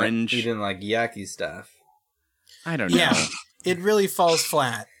color orange. He didn't like yucky stuff. I don't know. Yeah, it really falls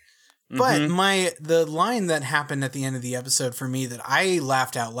flat. But the line that happened at the end of the episode for me that I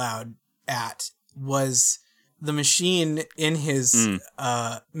laughed out loud at was the machine in his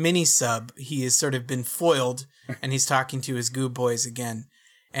mini sub. He has sort of been foiled, and he's talking to his Goo Boys again.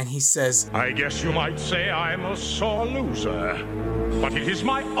 And he says, "I guess you might say I'm a sore loser, but it is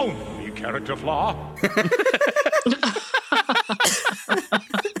my only character flaw."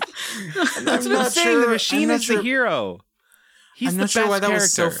 That's what I'm saying. The machine is the hero. He's I'm the not sure best why that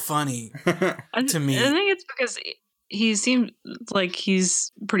was so character. funny to me. I think it's because he seems like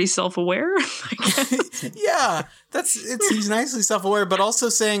he's pretty self-aware. Yeah, he's nicely self-aware, but also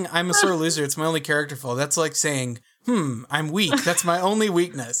saying I'm a sore loser. It's my only character flaw. That's like saying, I'm weak. That's my only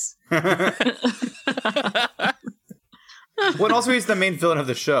weakness. Well, also he's the main villain of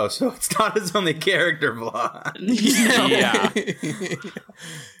the show, so it's not his only character flaw. Yeah.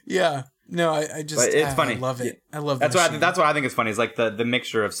 Yeah. No, I just But it's funny. I love it. I love That's that. that's what I think is funny. Is like the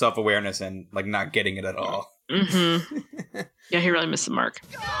mixture of self-awareness and like not getting it at all. Yeah, he really missed the mark.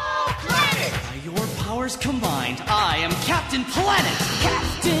 By your powers combined, I am Captain Planet.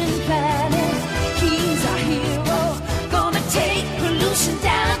 Captain Planet, he's our hero. Gonna take pollution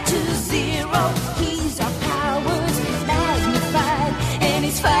down to zero. He's our powers magnified, and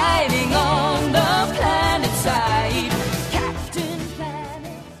he's fighting on the planet side. Captain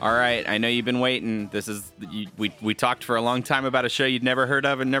Planet. All right, I know you've been waiting. This is we talked for a long time about a show you'd never heard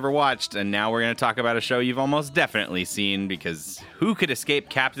of and never watched, and now we're going to talk about a show you've almost definitely seen, because who could escape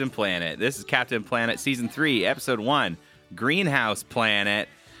Captain Planet? This is Captain Planet Season 3, Episode 1, Greenhouse Planet,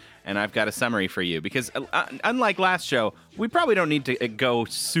 and I've got a summary for you, because unlike last show, we probably don't need to go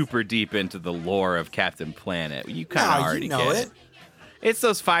super deep into the lore of Captain Planet. You kind of already know get it. It's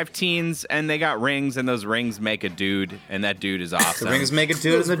those 5 teens, and they got rings, and those rings make a dude, and that dude is awesome. The rings make a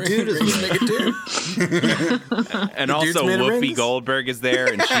dude, and the dude is make a dude. And also made of Whoopi rings? Goldberg is there,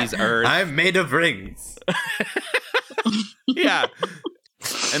 and she's Earth. I'm made of rings. Yeah.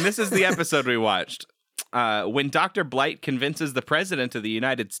 And this is the episode we watched. When Dr. Blight convinces the President of the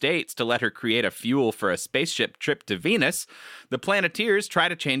United States to let her create a fuel for a spaceship trip to Venus, the Planeteers try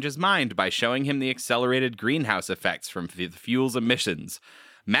to change his mind by showing him the accelerated greenhouse effects from the fuel's emissions.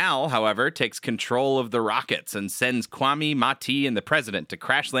 Mal, however, takes control of the rockets and sends Kwame, Mati, and the President to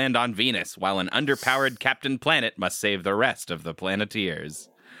crash land on Venus, while an underpowered Captain Planet must save the rest of the Planeteers.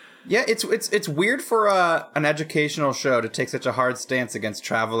 Yeah, it's weird for an educational show to take such a hard stance against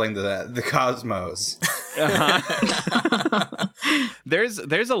traveling the cosmos.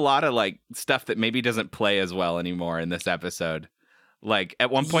 There's a lot of like stuff that maybe doesn't play as well anymore in this episode. Like at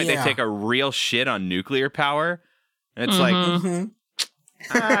one point they take a real shit on nuclear power, and it's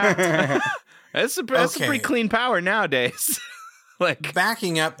that's a pretty clean power nowadays. Like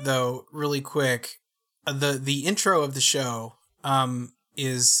backing up though, really quick, the intro of the show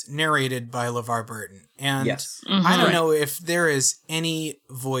is narrated by LeVar Burton. And I don't know if there is any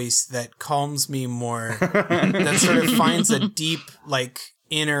voice that calms me more, that sort of finds a deep, like,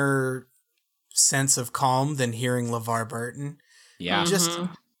 inner sense of calm than hearing LeVar Burton. Yeah. Just,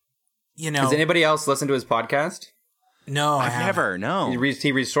 you know. Has anybody else listened to his podcast? No, I've never, no. He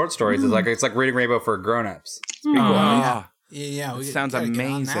reads short stories. It's like reading Rainbow for grown-ups. It's pretty Oh, cool. yeah. It sounds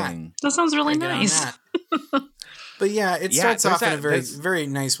amazing. That sounds really nice. But yeah, it starts there's off in a very, there's- very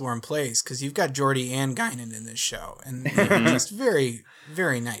nice, warm place because you've got Geordie and Guinan in this show, and they're just very,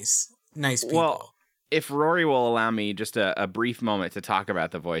 very nice people. Well, if Rory will allow me just a brief moment to talk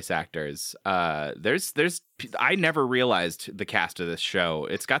about the voice actors, there's I never realized the cast of this show.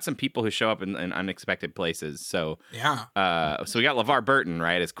 It's got some people who show up in unexpected places. So yeah, so we got LeVar Burton,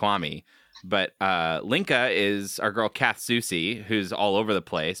 right, as Kwame. But Linka is our girl Kath Soucie, who's all over the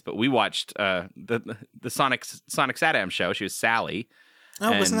place. But we watched the Sonic Sadam show. She was Sally.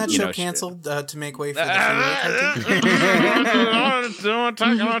 Oh, wasn't that show canceled to make way for the cartoon? Don't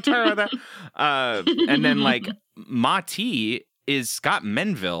talk about that. And then like Mati is Scott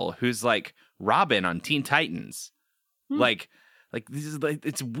Menville, who's like Robin on Teen Titans. Like this is like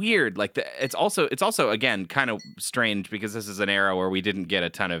it's weird. Like it's also again kind of strange because this is an era where we didn't get a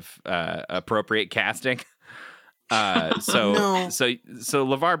ton of appropriate casting. So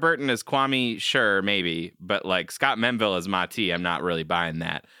LeVar Burton as Kwame, sure, maybe, but like Scott Menville as Mati, I'm not really buying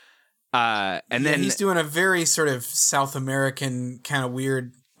that. And then he's doing a very sort of South American kind of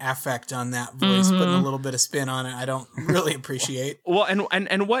weird affect on that voice, putting a little bit of spin on it. I don't really appreciate. Well,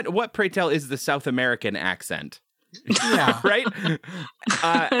 and what pray tell is the South American accent? Yeah, right. It's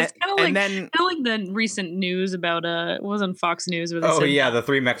kind of like the recent news about it was on Fox News. Where they said, the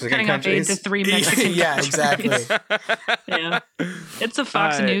 3 Mexican countries. The 3 Mexican yeah, exactly. Yeah, it's a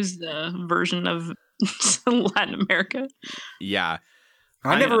Fox News version of Latin America. Yeah,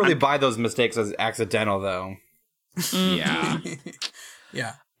 I never really buy those mistakes as accidental though. Yeah,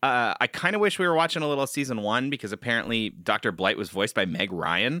 yeah. I kind of wish we were watching a little season 1 because apparently Dr. Blight was voiced by Meg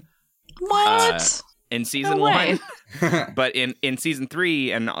Ryan. What? In season 1, but in season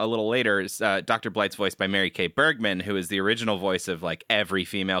 3 and a little later, Dr. Blight's voiced by Mary Kay Bergman, who is the original voice of like every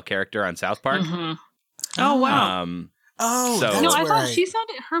female character on South Park. Oh wow! I thought she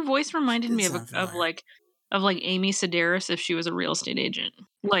sounded. Her voice reminded me of like of like Amy Sedaris if she was a real estate agent.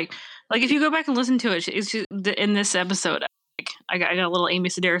 Like if you go back and listen to it, in this episode, like I got a little Amy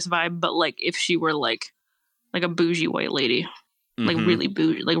Sedaris vibe, but like if she were like a bougie white lady, like really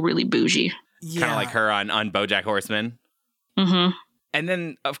bougie, kind of like her on BoJack Horseman. Mm-hmm. And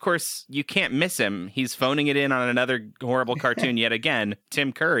then, of course, you can't miss him. He's phoning it in on another horrible cartoon yet again.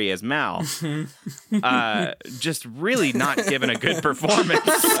 Tim Curry as Mal. Just really not giving a good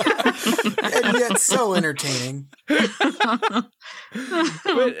performance. And yet so entertaining. But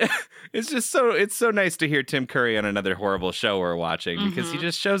it's so nice to hear Tim Curry on another horrible show we're watching because he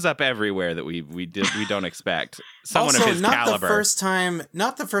just shows up everywhere that we don't expect. Someone also, of his caliber.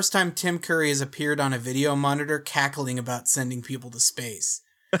 Not the first time Tim Curry has appeared on a video monitor cackling about sending people to space.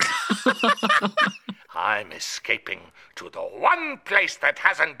 I'm escaping to the one place that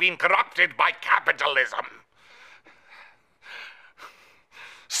hasn't been corrupted by capitalism.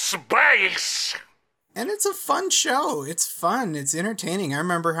 Space! And it's a fun show. It's fun. It's entertaining. I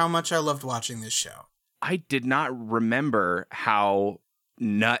remember how much I loved watching this show. I did not remember how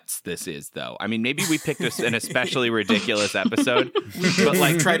nuts this is, though. I mean, maybe we picked an especially ridiculous episode. But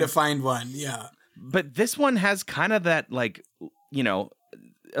like, try to find one, yeah. But this one has kind of that, like, you know,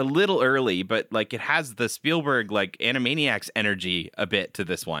 a little early, but like it has the Spielberg, like, Animaniacs energy a bit to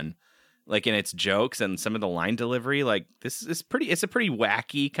this one. Like in its jokes and some of the line delivery, like this is it's a pretty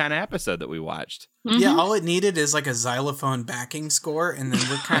wacky kind of episode that we watched. Yeah, all it needed is like a xylophone backing score, and then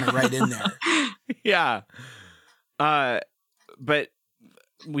we're kind of right in there. Yeah, but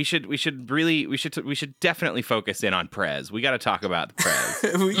we should definitely focus in on Prez. We got to talk about Prez.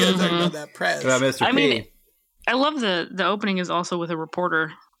 We got to talk about that Prez. Mr. I mean, I love the opening is also with a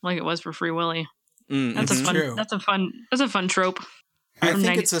reporter, like it was for Free Willy. That's a fun trope. I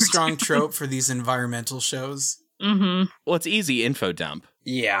think it's a strong trope for these environmental shows. Mm-hmm. Well, it's easy info dump.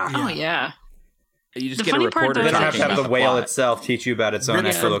 Yeah. Oh, yeah. You just get a reporter. They don't have to have the whale itself teach you about its own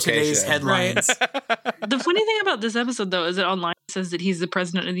echolocation. Today's headlines. The funny thing about this episode, though, is that online it says that he's the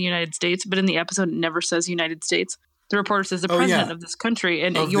president of the United States, but in the episode it never says United States. The reporter says the president of this country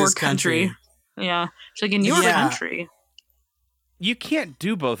and your country. Yeah. She's like, in your country. You can't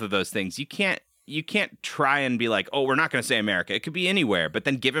do both of those things. You can't try and be like, oh, we're not going to say America. It could be anywhere, but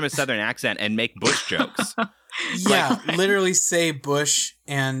then give him a Southern accent and make Bush jokes. Yeah, literally say Bush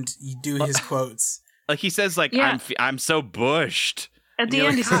and you do his quotes. Like he says, like, I'm so bushed. At the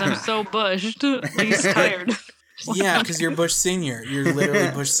end, he says, I'm so bushed. Like he's tired. Yeah, because you're Bush Senior. You're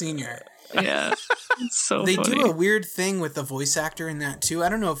literally Bush Senior. Yeah, it's so They funny. do a weird thing with the voice actor in that, too. I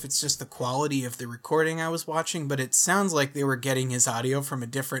don't know if it's just the quality of the recording I was watching, but it sounds like they were getting his audio from a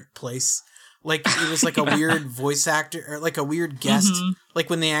different place. Like, it was like a weird voice actor, or like a weird guest. Mm-hmm. Like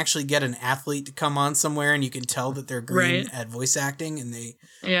when they actually get an athlete to come on somewhere and you can tell that they're green at voice acting and they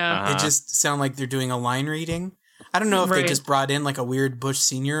just sound like they're doing a line reading. I don't know if they just brought in like a weird Bush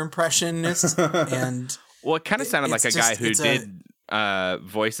Senior impressionist. And well, it kind of sounded like a guy who did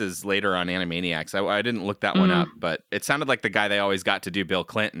voices later on Animaniacs. I didn't look that one up, but it sounded like the guy they always got to do Bill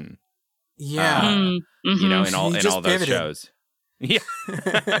Clinton. Yeah. You know, in all those shows. Yeah.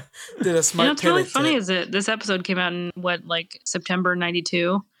 Did a smart what's really funny is that this episode came out in September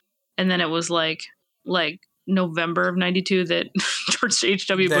 92, and then it was like November of 92 that George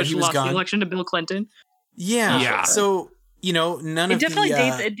H.W. Bush lost the election to Bill Clinton. Yeah. So, you know, it definitely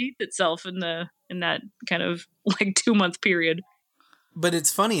dates itself in that kind of like 2-month period. But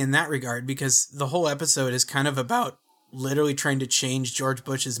it's funny in that regard because the whole episode is kind of about literally trying to change George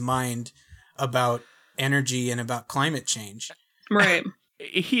Bush's mind about energy and about climate change. Right.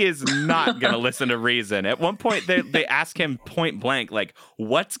 He is not going to listen to reason. At one point, they ask him point blank, like,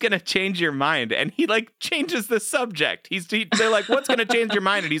 what's going to change your mind? And he, like, changes the subject. They're like, what's going to change your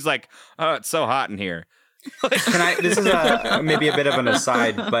mind? And he's like, oh, it's so hot in here. This is maybe a bit of an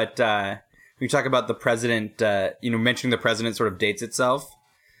aside, but we talk about the president, mentioning the president sort of dates itself.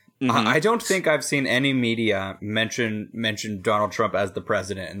 Mm-hmm. I don't think I've seen any media mention Donald Trump as the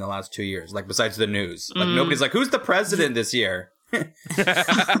president in the last 2 years, like besides the news. Like nobody's like, who's the president this year? they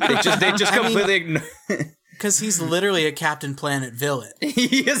just completely ignore. Because he's literally a Captain Planet villain.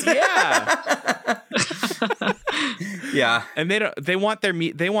 He is. Yeah. Yeah. And they want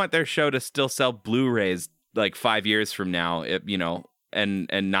their show to still sell Blu-rays like 5 years from now,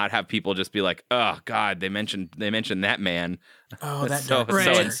 and not have people just be like, oh God, they mentioned that man. Oh, that's so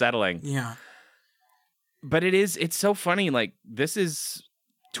unsettling. Yeah. But it's so funny. Like this is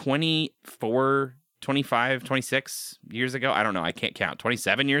 24, 25, 26 years ago. I don't know. I can't count.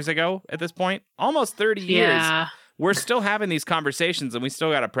 27 years ago at this point. Almost 30 years. We're still having these conversations and we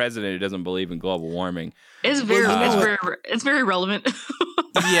still got a president who doesn't believe in global warming. It's very relevant.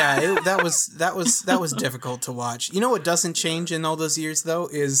 Yeah, that was difficult to watch. You know what doesn't change in all those years though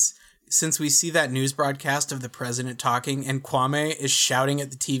is since we see that news broadcast of the president talking and Kwame is shouting at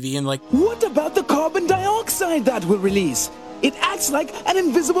the TV and like, what about the carbon dioxide that will release? It acts like an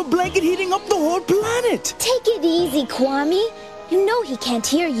invisible blanket heating up the whole planet. Take it easy, Kwame. You know he can't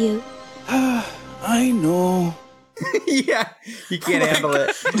hear you. I know. Yeah, you can't handle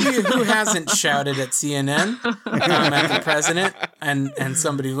it. Who hasn't shouted at CNN at the president and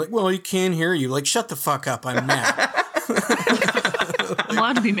somebody like, well, he can't hear you. Like, shut the fuck up. I'm mad. I'm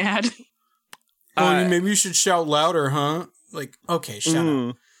allowed to be mad. Maybe you should shout louder, huh? Like, okay, shut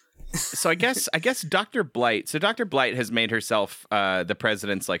up. So I guess Dr. Blight. So Dr. Blight has made herself the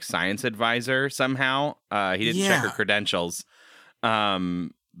president's like science advisor somehow. He didn't check her credentials.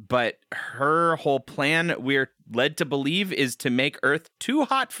 But her whole plan, we're led to believe, is to make Earth too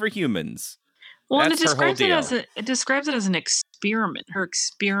hot for humans. Well, That's and it describes it as an experiment. Her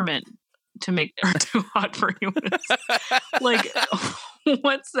experiment to make Earth too hot for humans. Like,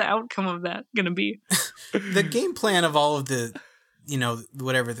 what's the outcome of that going to be? The game plan of all of the,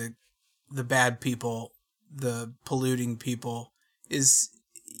 whatever the bad people, the polluting people, is,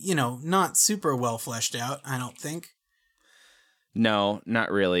 not super well fleshed out, I don't think. No,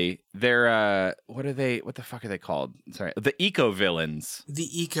 not really. They're what the fuck are they called? Sorry. The eco-villains. Okay.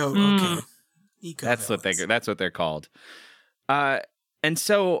 Eco-villains. That's what they're called. And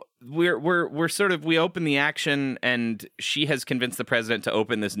so we're sort of, we open the action and she has convinced the president to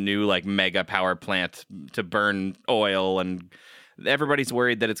open this new like mega power plant to burn oil, and everybody's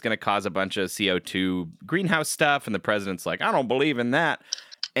worried that it's going to cause a bunch of CO2 greenhouse stuff, and the president's like, I don't believe in that.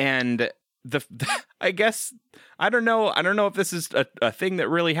 And I guess I don't know if this is a thing that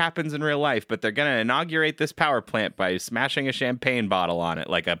really happens in real life, but they're gonna inaugurate this power plant by smashing a champagne bottle on it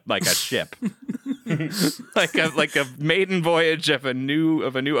like a ship. like a maiden voyage of a new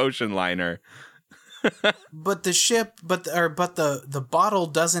ocean liner. But the ship the bottle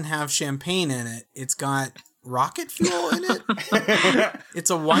doesn't have champagne in it. It's got rocket fuel in it.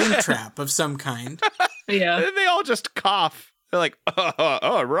 It's a wine trap of some kind. Yeah. They all just cough. They're like,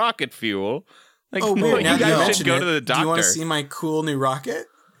 oh, rocket fuel. Like, oh, wait, now you you should go to the doctor. Do you want to see my cool new rocket?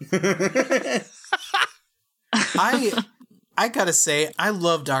 I gotta say, I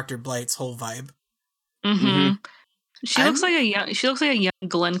love Dr. Blight's whole vibe. Mm-hmm. She looks like a young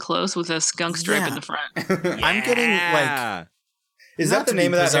Glenn Close with a skunk stripe in the front. I'm getting like. Is that the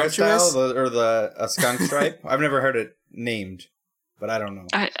name of that hairstyle or a skunk stripe? I've never heard it named, but I don't know.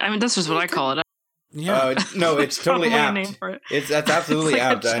 I mean, that's just what I call it. Yeah. No, it's totally apt. Name for it. That's absolutely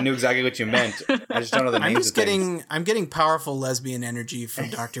apt. I knew exactly what you meant. I just don't know the names of things. I'm getting powerful lesbian energy from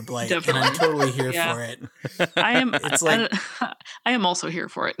Dr. Blight, and I'm totally here for it. I am. It's like I am also here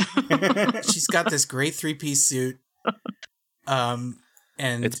for it. She's got this great 3-piece suit, and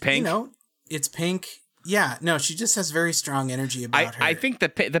it's pink. It's pink. Yeah, no, she just has very strong energy about her. I think the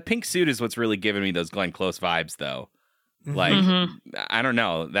pink suit is what's really giving me those Glenn Close vibes, though. Like, I don't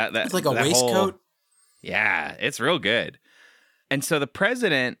know that it's like a waistcoat. Yeah, it's real good. And so the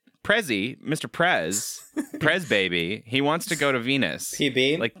president, Mr. Prez baby, he wants to go to Venus.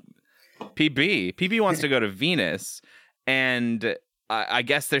 PB? Like, PB wants to go to Venus, and I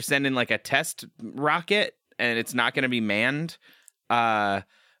guess they're sending like a test rocket, and it's not going to be manned.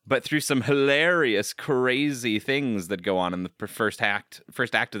 But through some hilarious, crazy things that go on in the first act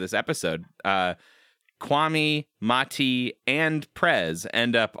of this episode, Kwame, Mati, and Prez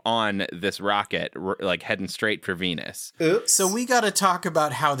end up on this rocket, like heading straight for Venus. Oops. So we got to talk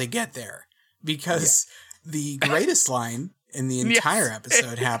about how they get there, because the greatest line in the entire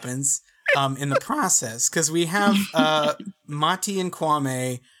episode happens in the process, because we have Mati and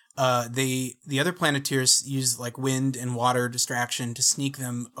Kwame. The other Planeteers use like wind and water distraction to sneak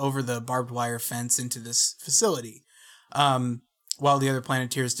them over the barbed wire fence into this facility, while the other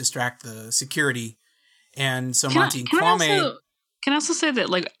Planeteers distract the security. And so Monty and Kwame... Can I also say that,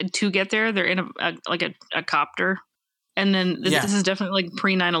 like, to get there, they're in a copter. And then this is definitely, like,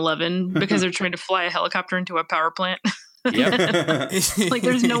 pre-9/11 because they're trying to fly a helicopter into a power plant. Yep. Like,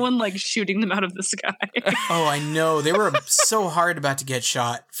 there's no one, like, shooting them out of the sky. Oh, I know. They were so hard about to get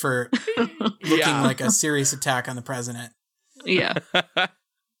shot for looking like a serious attack on the president. Yeah.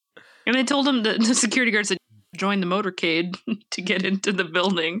 And they told him, the security guards said, join the motorcade to get into the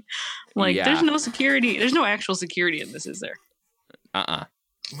building. Like, there's no security. There's no actual security in this, is there?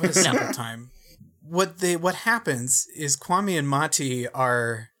 What a simple time. What happens is Kwame and Mati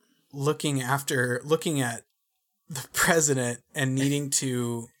are looking at the president and needing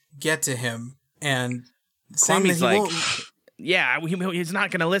to get to him, and saying Kwame's that he like, won't. Yeah, he's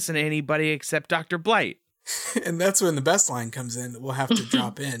not going to listen to anybody except Dr. Blight. And that's when the best line comes in that we'll have to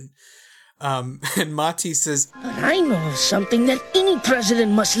drop in. And Mati says, I know something that any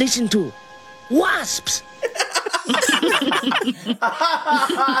president must listen to. Wasps!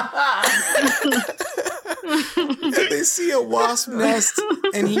 They see a wasp nest,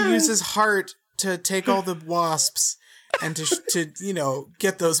 and he uses heart to take all the wasps and to you know,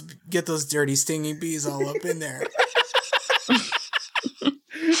 get those dirty stinging bees all up in there.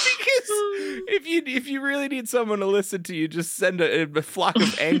 If you really need someone to listen to you, just send a flock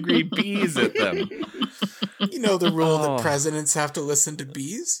of angry bees at them. You know the rule that presidents have to listen to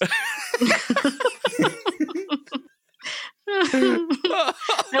bees? I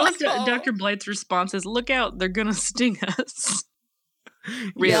like Dr. Blight's response is, look out, they're gonna sting us.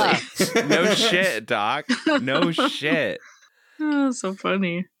 Really? Yeah. No shit, Doc. No shit. Oh, so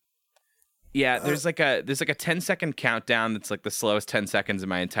funny. Yeah, there's like a 10-second countdown that's like the slowest 10 seconds in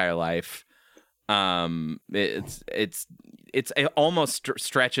my entire life. It almost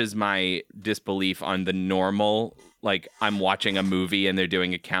stretches my disbelief on the normal, like I'm watching a movie and they're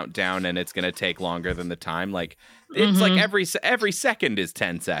doing a countdown and it's gonna take longer than the time. Like it's like every second is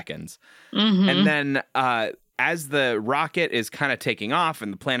 10 seconds. And then as the rocket is kind of taking off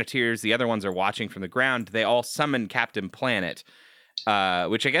and the Planeteers, the other ones are watching from the ground, they all summon Captain Planet,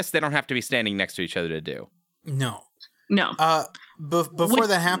 which I guess they don't have to be standing next to each other to do. No. Before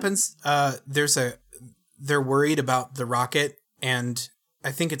that happens, they're worried about the rocket, and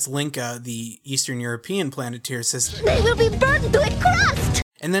I think it's Linka, the Eastern European Planeteer, says, They will be burned to a crust!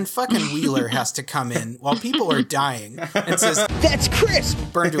 And then fucking Wheeler has to come in while people are dying and says, That's crisp!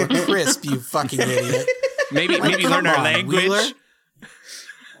 Burn to a crisp, you fucking idiot. Maybe learn our language. Wheeler?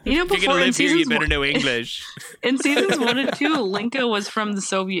 You know, if you're before gonna in live here, you seasons better know English. in seasons 1 and 2, Linka was from the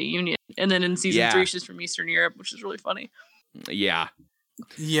Soviet Union, and then in season 3, she's from Eastern Europe, which is really funny. Yeah.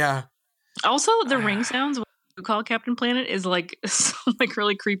 Also, the ring sounds when you call Captain Planet is like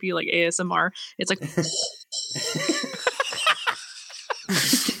really creepy, like ASMR. It's like.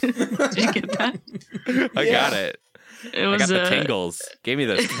 Did you get that? I got it. It was I got the tingles. Gave me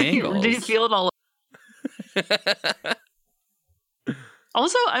those tingles. Did you feel it all?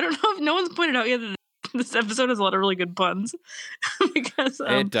 Also, I don't know if no one's pointed out yet that this episode has a lot of really good puns. Because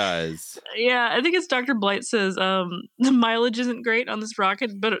it does. Yeah, I think it's Dr. Blight says the mileage isn't great on this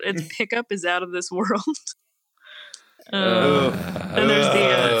rocket, but its pickup is out of this world. And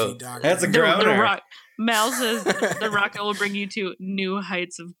there's that's a groaner. Mal says the rocket will bring you to new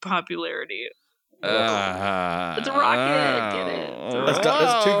heights of popularity. It's a rocket. Get it?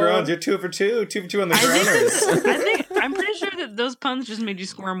 That's 2 groans. You're 2 for 2. 2 for 2 on the groaners. I'm pretty sure that those puns just made you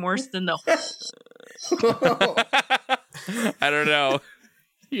squirm worse than the. I don't know.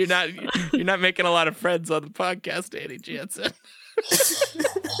 You're not making a lot of friends on the podcast, Annie Jansen.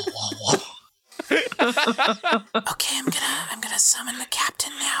 Okay, I'm gonna summon the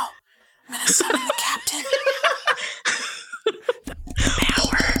captain now. I'm gonna summon the captain. The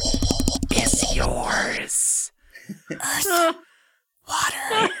power is yours. Earth,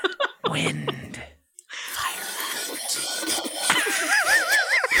 water, wind, fire.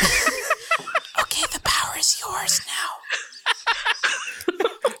 Okay, the power is yours now.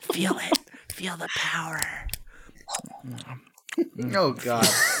 Feel it. Feel the power. Oh, God.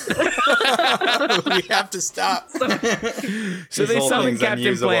 We have to stop. So they summon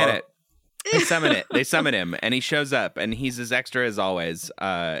Captain Planet. They summon him, and he shows up, and he's as extra as always.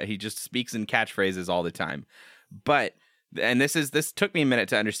 He just speaks in catchphrases all the time. But, and this took me a minute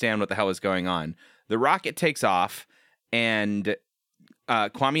to understand what the hell was going on. The rocket takes off, and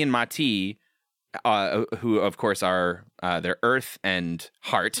Kwame and Mati, who of course are their Earth and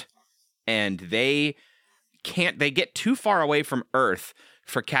Heart, and they get too far away from Earth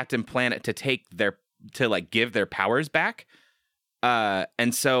for Captain Planet to give their powers back.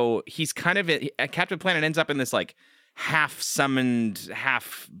 And so he's kind of Captain Planet ends up in this like half summoned,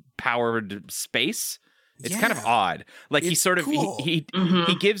 half powered space. It's kind of odd. Like he sort of cool. he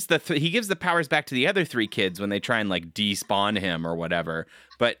gives the powers back to the other 3 kids when they try and like despawn him or whatever.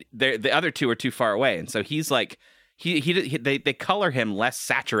 But the other 2 are too far away, and so he's like they color him less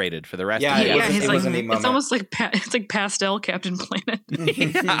saturated for the rest. of it. It's almost like it's like pastel Captain Planet.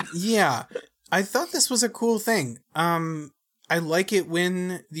 Yeah, I thought this was a cool thing. I like it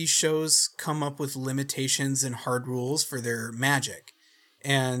when these shows come up with limitations and hard rules for their magic.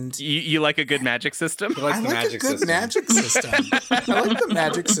 And you like a good magic system? I like a good magic system. I like the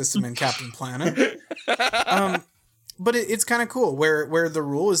magic system in Captain Planet. But it's kind of cool where the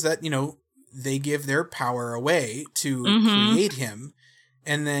rule is that, you know, they give their power away to create him,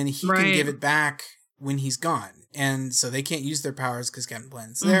 and then he can give it back when he's gone. And so they can't use their powers because Captain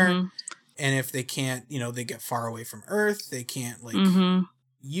Planet's there. And if they can't, they get far away from Earth, they can't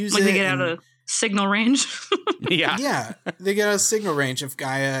use like it. They get out of signal range. Yeah. Yeah. They get out of signal range of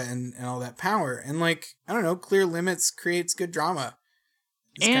Gaia and all that power. And I don't know, clear limits creates good drama.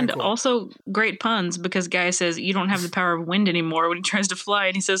 It's and cool. also great puns because Gaia says you don't have the power of wind anymore when he tries to fly,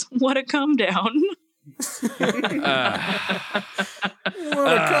 and he says, "What a come down." What a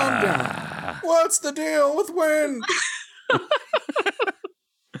calm down. What's the deal with wind?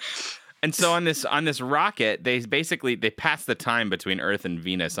 And so on this rocket, they pass the time between Earth and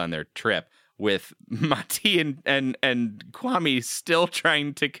Venus on their trip, with Mati and Kwame still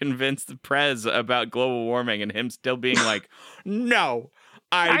trying to convince the Prez about global warming, and him still being like, "No,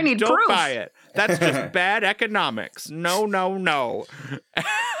 I need don't proof. buy it. That's just bad economics. No, no, no."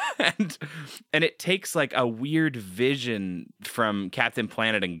 And it takes like a weird vision from Captain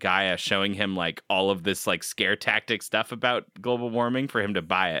Planet and Gaia showing him like all of this like scare tactic stuff about global warming for him to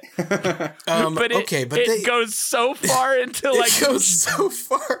buy it. But it goes so far into like it goes so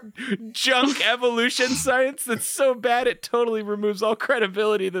far junk evolution science that's so bad it totally removes all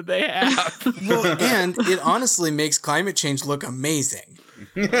credibility that they have. Well, and it honestly makes climate change look amazing.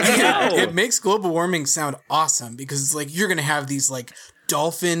 It makes global warming sound awesome because it's like you're gonna have these like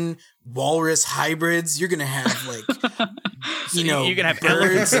dolphin walrus hybrids. You're gonna have like you can have birds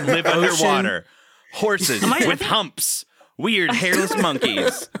elephants that live underwater, horses with humps, weird hairless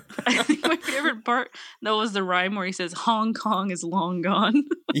monkeys. I think my favorite part though was the rhyme where he says Hong Kong is long gone.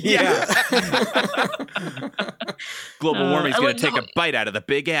 Yeah. Global warming's gonna take a bite out of the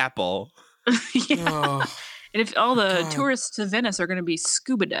Big Apple. Yeah. Oh. And if all the tourists to Venice are going to be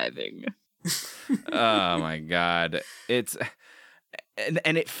scuba diving. Oh my God. It's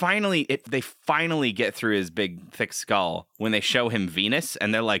and they finally get through his big thick skull when they show him Venus,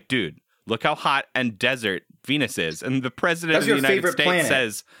 and they're like, "Dude, look how hot and desert Venus is." And the president of the United States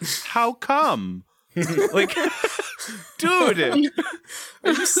says, "How come?" Like, dude, are you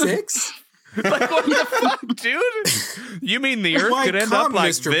 6? Like, what the fuck, dude? You mean the Earth could end up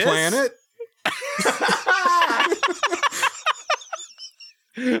like Mr. this? Planet?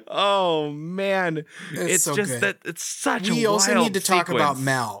 Oh man, it's so just good. that it's such a We also wild need to talk sequence. about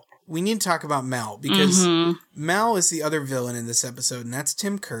Mal. We need to talk about Mal because Mal is the other villain in this episode, and that's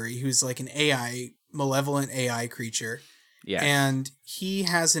Tim Curry, who's like an malevolent AI creature. Yes. And he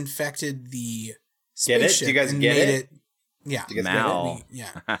has infected the Get it? spaceship. Do you guys and get made it? Yeah. Do you guys Mal. Yeah.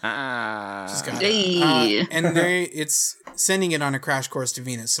 Just Got Hey. it. And it's sending it on a crash course to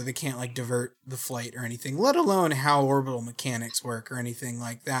Venus, so they can't like divert the flight or anything, let alone how orbital mechanics work or anything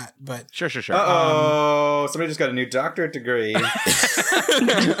like that. But Sure. Uh-oh. Somebody just got a new doctorate degree.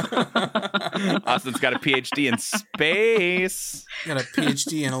 Austin's got a PhD in space. got a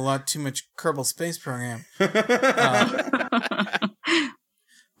PhD in a lot too much Kerbal Space Program.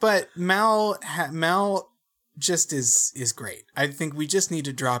 But Mal just is great. I think we just need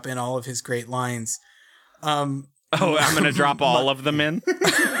to drop in all of his great lines. I'm going to drop all of them in.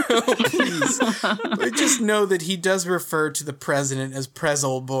 Oh, please. But just know that he does refer to the president as Prez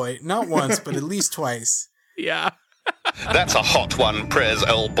old boy. Not once, but at least twice. Yeah. That's a hot one, Prez,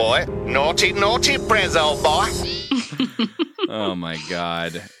 old boy. Naughty, naughty, Prez, old boy. Oh my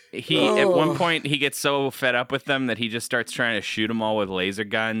God. At one point he gets so fed up with them that he just starts trying to shoot them all with laser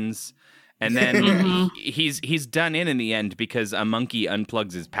guns. And then he's done in the end because a monkey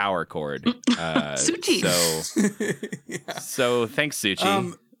unplugs his power cord. Suchi. So thanks,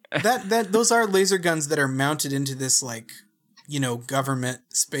 Suchi. Those are laser guns that are mounted into this government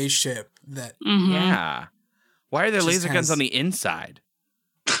spaceship that Yeah. Why are there laser guns on the inside?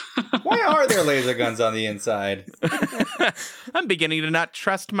 Why are there laser guns on the inside? I'm beginning to not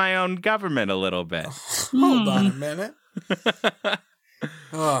trust my own government a little bit. Hold on a minute.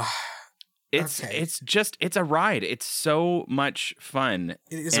 It's a ride. It's so much fun.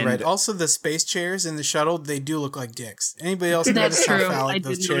 It is a ride. Also, the space chairs in the shuttle, they do look like dicks. Anybody else notice how phallic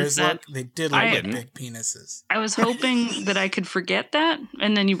those chairs look? They did look like big penises. I was hoping that I could forget that,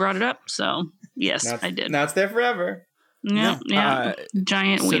 and then you brought it up, so yes, I did. Now it's there forever. Yeah.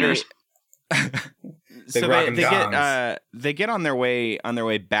 Giant wieners. They get on their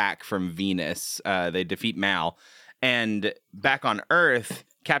way back from Venus. They defeat Mal, and back on Earth,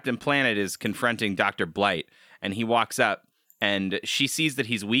 Captain Planet is confronting Dr. Blight, and he walks up, and she sees that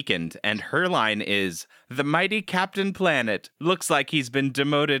he's weakened, and her line is, "The mighty Captain Planet looks like he's been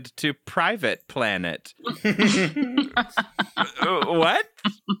demoted to Private Planet." What?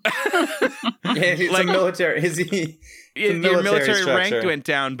 It's like military. Is he? Your military rank went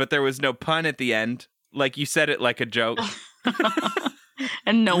down, but there was no pun at the end. Like you said it like a joke.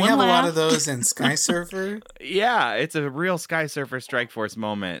 And no we one have laughed. a lot of those in Sky Surfer. Yeah, it's a real Sky Surfer Strike Force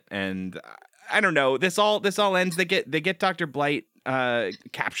moment, and I don't know. This all ends. They get Dr. Blight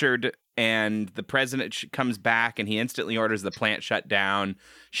captured, and the president comes back, and he instantly orders the plant shut down.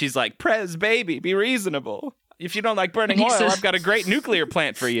 She's like, "Prez, baby, be reasonable. If you don't like burning oil, I've got a great nuclear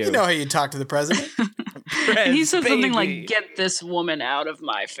plant for you." You know how you talk to the president. And he said something like, "Get this woman out of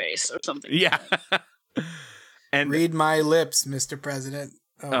my face," or something. Yeah. And read my lips, Mr. President.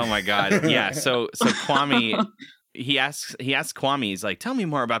 Oh my God. Yeah. So Kwame, he asks Kwame, he's like, "Tell me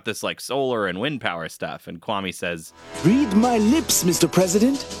more about this like solar and wind power stuff." And Kwame says, "Read my lips, Mr.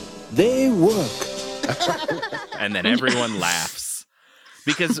 President. They work." And then everyone laughs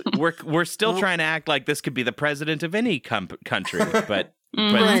because we're still trying to act like this could be the president of any country, but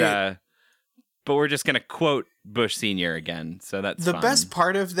we're just gonna quote Bush Sr. again, so that's the fun. best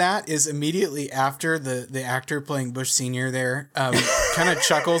part of that is immediately after the actor playing Bush Sr. there kind of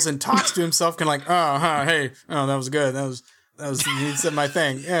chuckles and talks to himself, kind of like, hey, that was good. That was you said my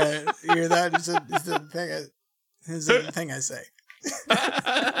thing. Yeah, you hear that? It's the thing I say.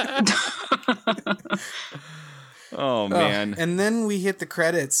 Oh man! And then we hit the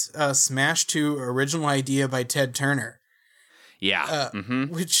credits. Smash 2, original idea by Ted Turner. Yeah,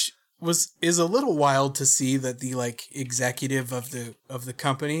 which is a little wild to see that the like executive of the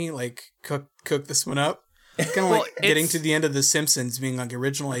company like cook this one up. It's kind of like getting to the end of The Simpsons being like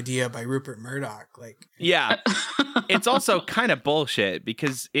original idea by Rupert Murdoch. Like, yeah, it's also kind of bullshit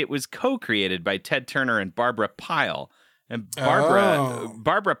because it was co-created by Ted Turner and Barbara Pyle, and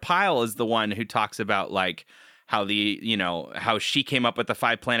Barbara Pyle is the one who talks about like how how she came up with the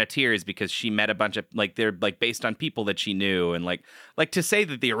 5 Planeteers because she met a bunch of like they're like based on people that she knew, and like to say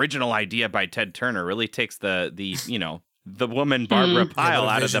that the original idea by Ted Turner really takes the woman Barbara Pyle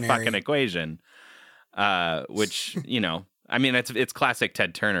out of the fucking equation, which I mean it's classic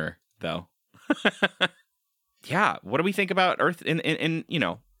Ted Turner though. Yeah, what do we think about Earth in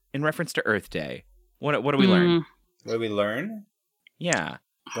reference to Earth Day? What do we learn? What do we learn? Yeah,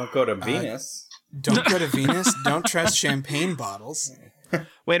 don't go to Venus. Don't go to Venus. Don't trust champagne bottles.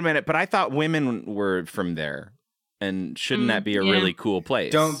 Wait a minute, but I thought women were from there. And shouldn't that be a really cool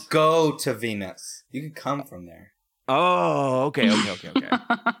place? Don't go to Venus. You can come from there. Oh, okay.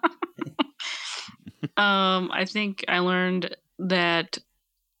 I think I learned that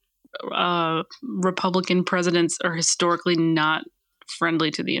Republican presidents are historically not friendly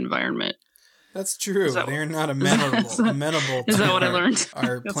to the environment. That's true. They're not amenable. Is that what I learned?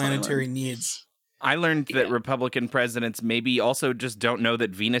 Our planetary needs. I learned that Republican presidents maybe also just don't know that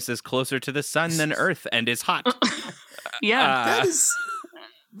Venus is closer to the sun than Earth and is hot. Yeah,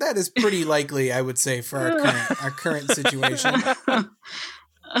 that is pretty likely, I would say, for our current situation.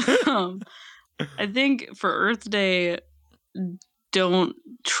 I think for Earth Day, don't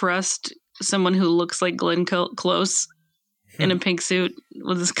trust someone who looks like Glenn Close in a pink suit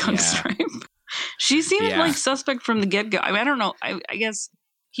with his skunk stripe. She seemed like suspect from the get-go. I mean, I don't know. I guess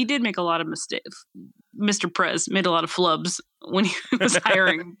he did make a lot of mistakes. Mr. Prez made a lot of flubs when he was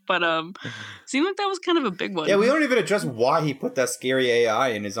hiring, but seemed like that was kind of a big one. Yeah, we don't even address why he put that scary AI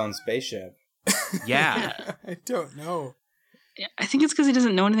in his own spaceship. Yeah. I don't know. Yeah, I think it's because he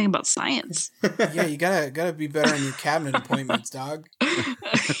doesn't know anything about science. Yeah, you gotta be better on your cabinet appointments, dog.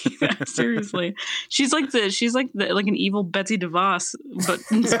 Yeah, seriously, she's like an evil Betsy DeVos, but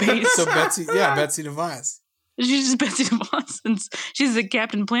in space. So Betsy DeVos. She's just Betsy DeVos, and she's the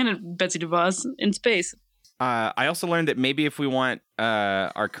Captain Planet Betsy DeVos in space. I also learned that maybe if we want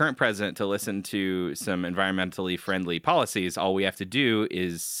our current president to listen to some environmentally friendly policies, all we have to do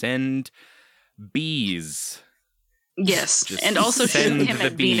is send bees. Yes, just and also shoot him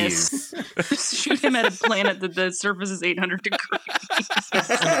at bees. Venus. Shoot him at a planet that the surface is 800 degrees.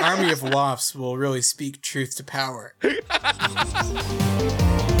 An army of wasps will really speak truth to power.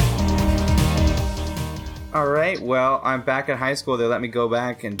 All right, well, I'm back at high school. They let me go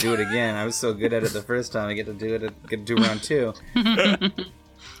back and do it again. I was so good at it the first time. I get to do round 2.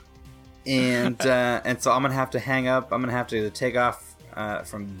 And so I'm gonna have to hang up. I'm gonna have to take off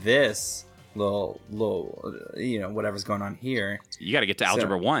from this little whatever's going on here. You got to get to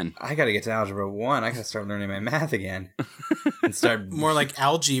Algebra 1. I got to get to Algebra 1. I got to start learning my math again. And start more like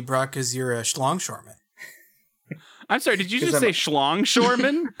algebra because you're a schlongshoreman. I'm sorry, did you just say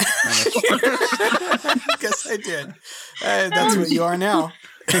schlongshoreman? I guess I did. That's what you are now.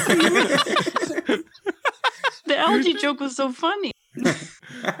 The algae joke was so funny.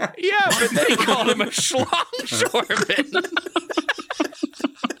 Yeah, but they called him a schlongshoreman.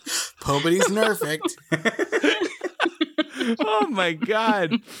 Pobody's nerfect. Oh my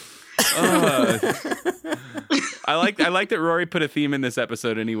god. I like that Rory put a theme in this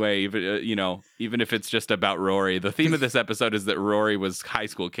episode anyway. Even even if it's just about Rory, the theme of this episode is that Rory was high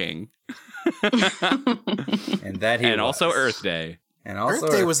school king, and also Earth Day. And also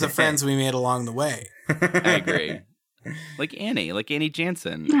Earth Day was the friends we made along the way. I agree. Like Annie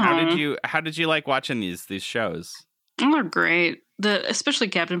Jansen. Aww. How did you like watching these shows? Oh, they're great. Especially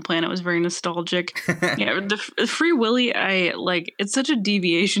Captain Planet was very nostalgic. Yeah, the Free Willy, it's such a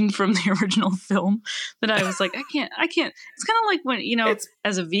deviation from the original film that I was like, I can't. It's kind of like when,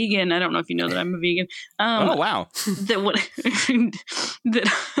 as a vegan, I don't know if you know that I'm a vegan. Oh, wow.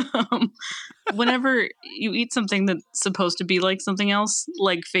 Whenever you eat something that's supposed to be like something else,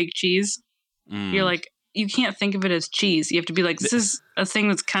 like fake cheese, you're like, you can't think of it as cheese. You have to be like, this is a thing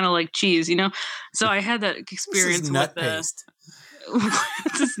that's kind of like cheese, So I had that experience with nut paste.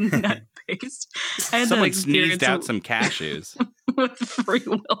 This is nut paste. I had Someone sneezed out some cashews with Free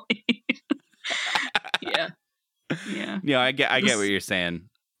Willy. Yeah. Yeah, I get what you're saying.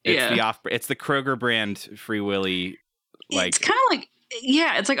 It's it's the Kroger brand Free Willy. It's kind of like,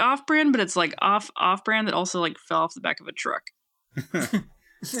 it's like off-brand, but it's like off-brand that also like fell off the back of a truck.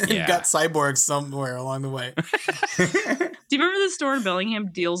 You got Cyborg somewhere along the way. Do you remember the store in Bellingham,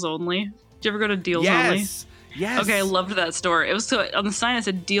 Deals Only? Did you ever go to Deals Only? Yes. Okay, I loved that store. It was so on the sign it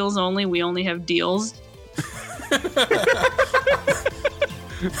said Deals Only. We only have deals.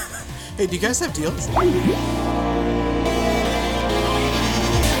 Hey, do you guys have deals?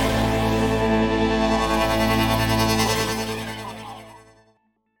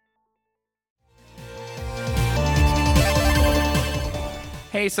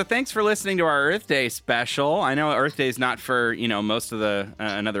 Hey, so thanks for listening to our Earth Day special. I know Earth Day is not for, most of the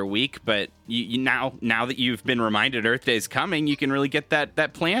another week, but you now that you've been reminded Earth Day is coming, you can really get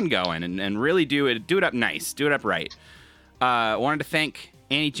that plan going and really do it up nice, do it up right. Wanted to thank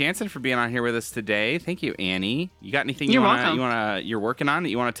Annie Jansen for being on here with us today. Thank you, Annie. You got anything you're working on that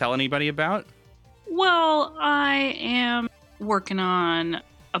you want to tell anybody about? Well, I am working on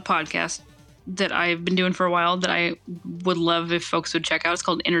a podcast that I've been doing for a while that I would love if folks would check out. It's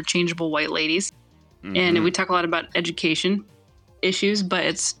called Interchangeable White Ladies. Mm-hmm. And we talk a lot about education issues, but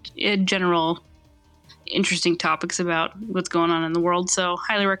it's general interesting topics about what's going on in the world. So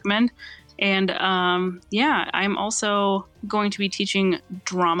highly recommend. And I'm also going to be teaching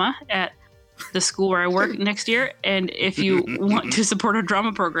drama at the school where I work next year. And if you want to support a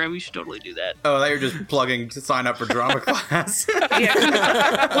drama program, you should totally do that. Oh, I thought you were just plugging to sign up for drama class.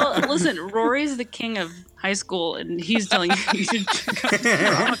 Yeah. Well, listen, Rory's the king of high school, and he's telling you should come to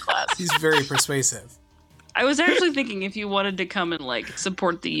drama class. He's very persuasive. I was actually thinking if you wanted to come and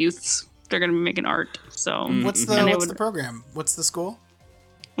support the youths, they're going to be making art. So what's the program? What's the school?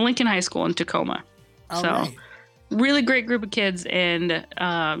 Lincoln High School in Tacoma. Oh, right. Really great group of kids, and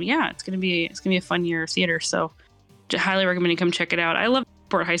it's gonna be a fun year of theater. So, highly recommend you come check it out. I love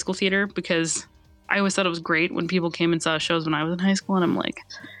Port High School theater because I always thought it was great when people came and saw shows when I was in high school, and I'm like,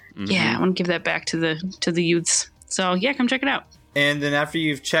 I want to give that back to the youths. So come check it out. And then after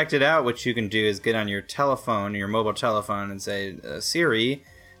you've checked it out, what you can do is get on your telephone, your mobile telephone, and say, Siri,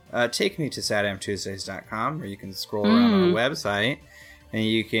 take me to SatAmTuesdays.com, or you can scroll around our website. And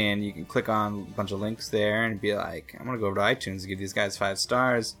you can click on a bunch of links there and be like, I'm gonna go over to iTunes and give these guys 5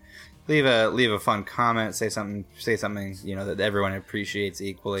 stars. Leave a fun comment. Say something that everyone appreciates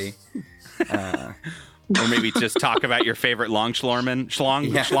equally. Or maybe just talk about your favorite longshoreman.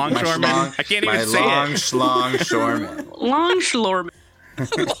 Longshoreman. I can't even say it. Longshoreman. Longshoreman.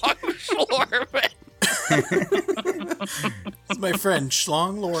 Longshoreman. It's my friend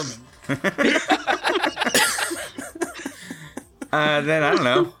Schlong Lorman. Then I don't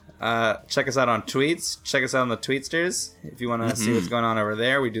know. Check us out on tweets. Check us out on the Tweetsters if you want to see what's going on over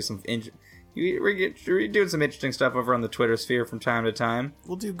there. We do we're doing some interesting stuff over on the Twitter sphere from time to time.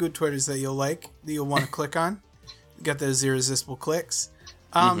 We'll do good Twitters that you'll like, that you'll want to click on. We got those irresistible clicks.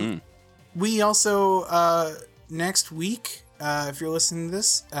 We also next week, if you're listening to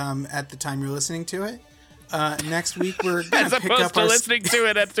this at the time you're listening to it. Next week we're gonna as pick opposed up to listening to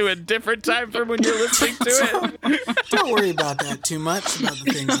it at a different time from when you're listening to it. Don't worry about that too much about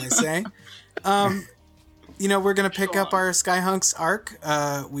the things I say. We're gonna pick up our Skyhunks arc.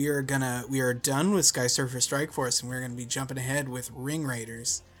 We are done with Sky Surfer Strike Force, and we're gonna be jumping ahead with Ring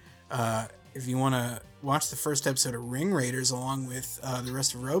Raiders. If you want to watch the first episode of Ring Raiders along with the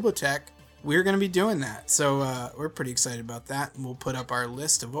rest of Robotech, we're going to be doing that. So we're pretty excited about that. And we'll put up our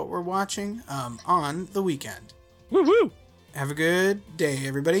list of what we're watching on the weekend. Woo woo! Have a good day,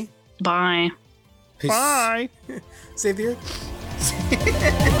 everybody. Bye. Peace. Bye. Save the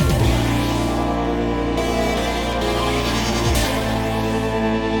Earth.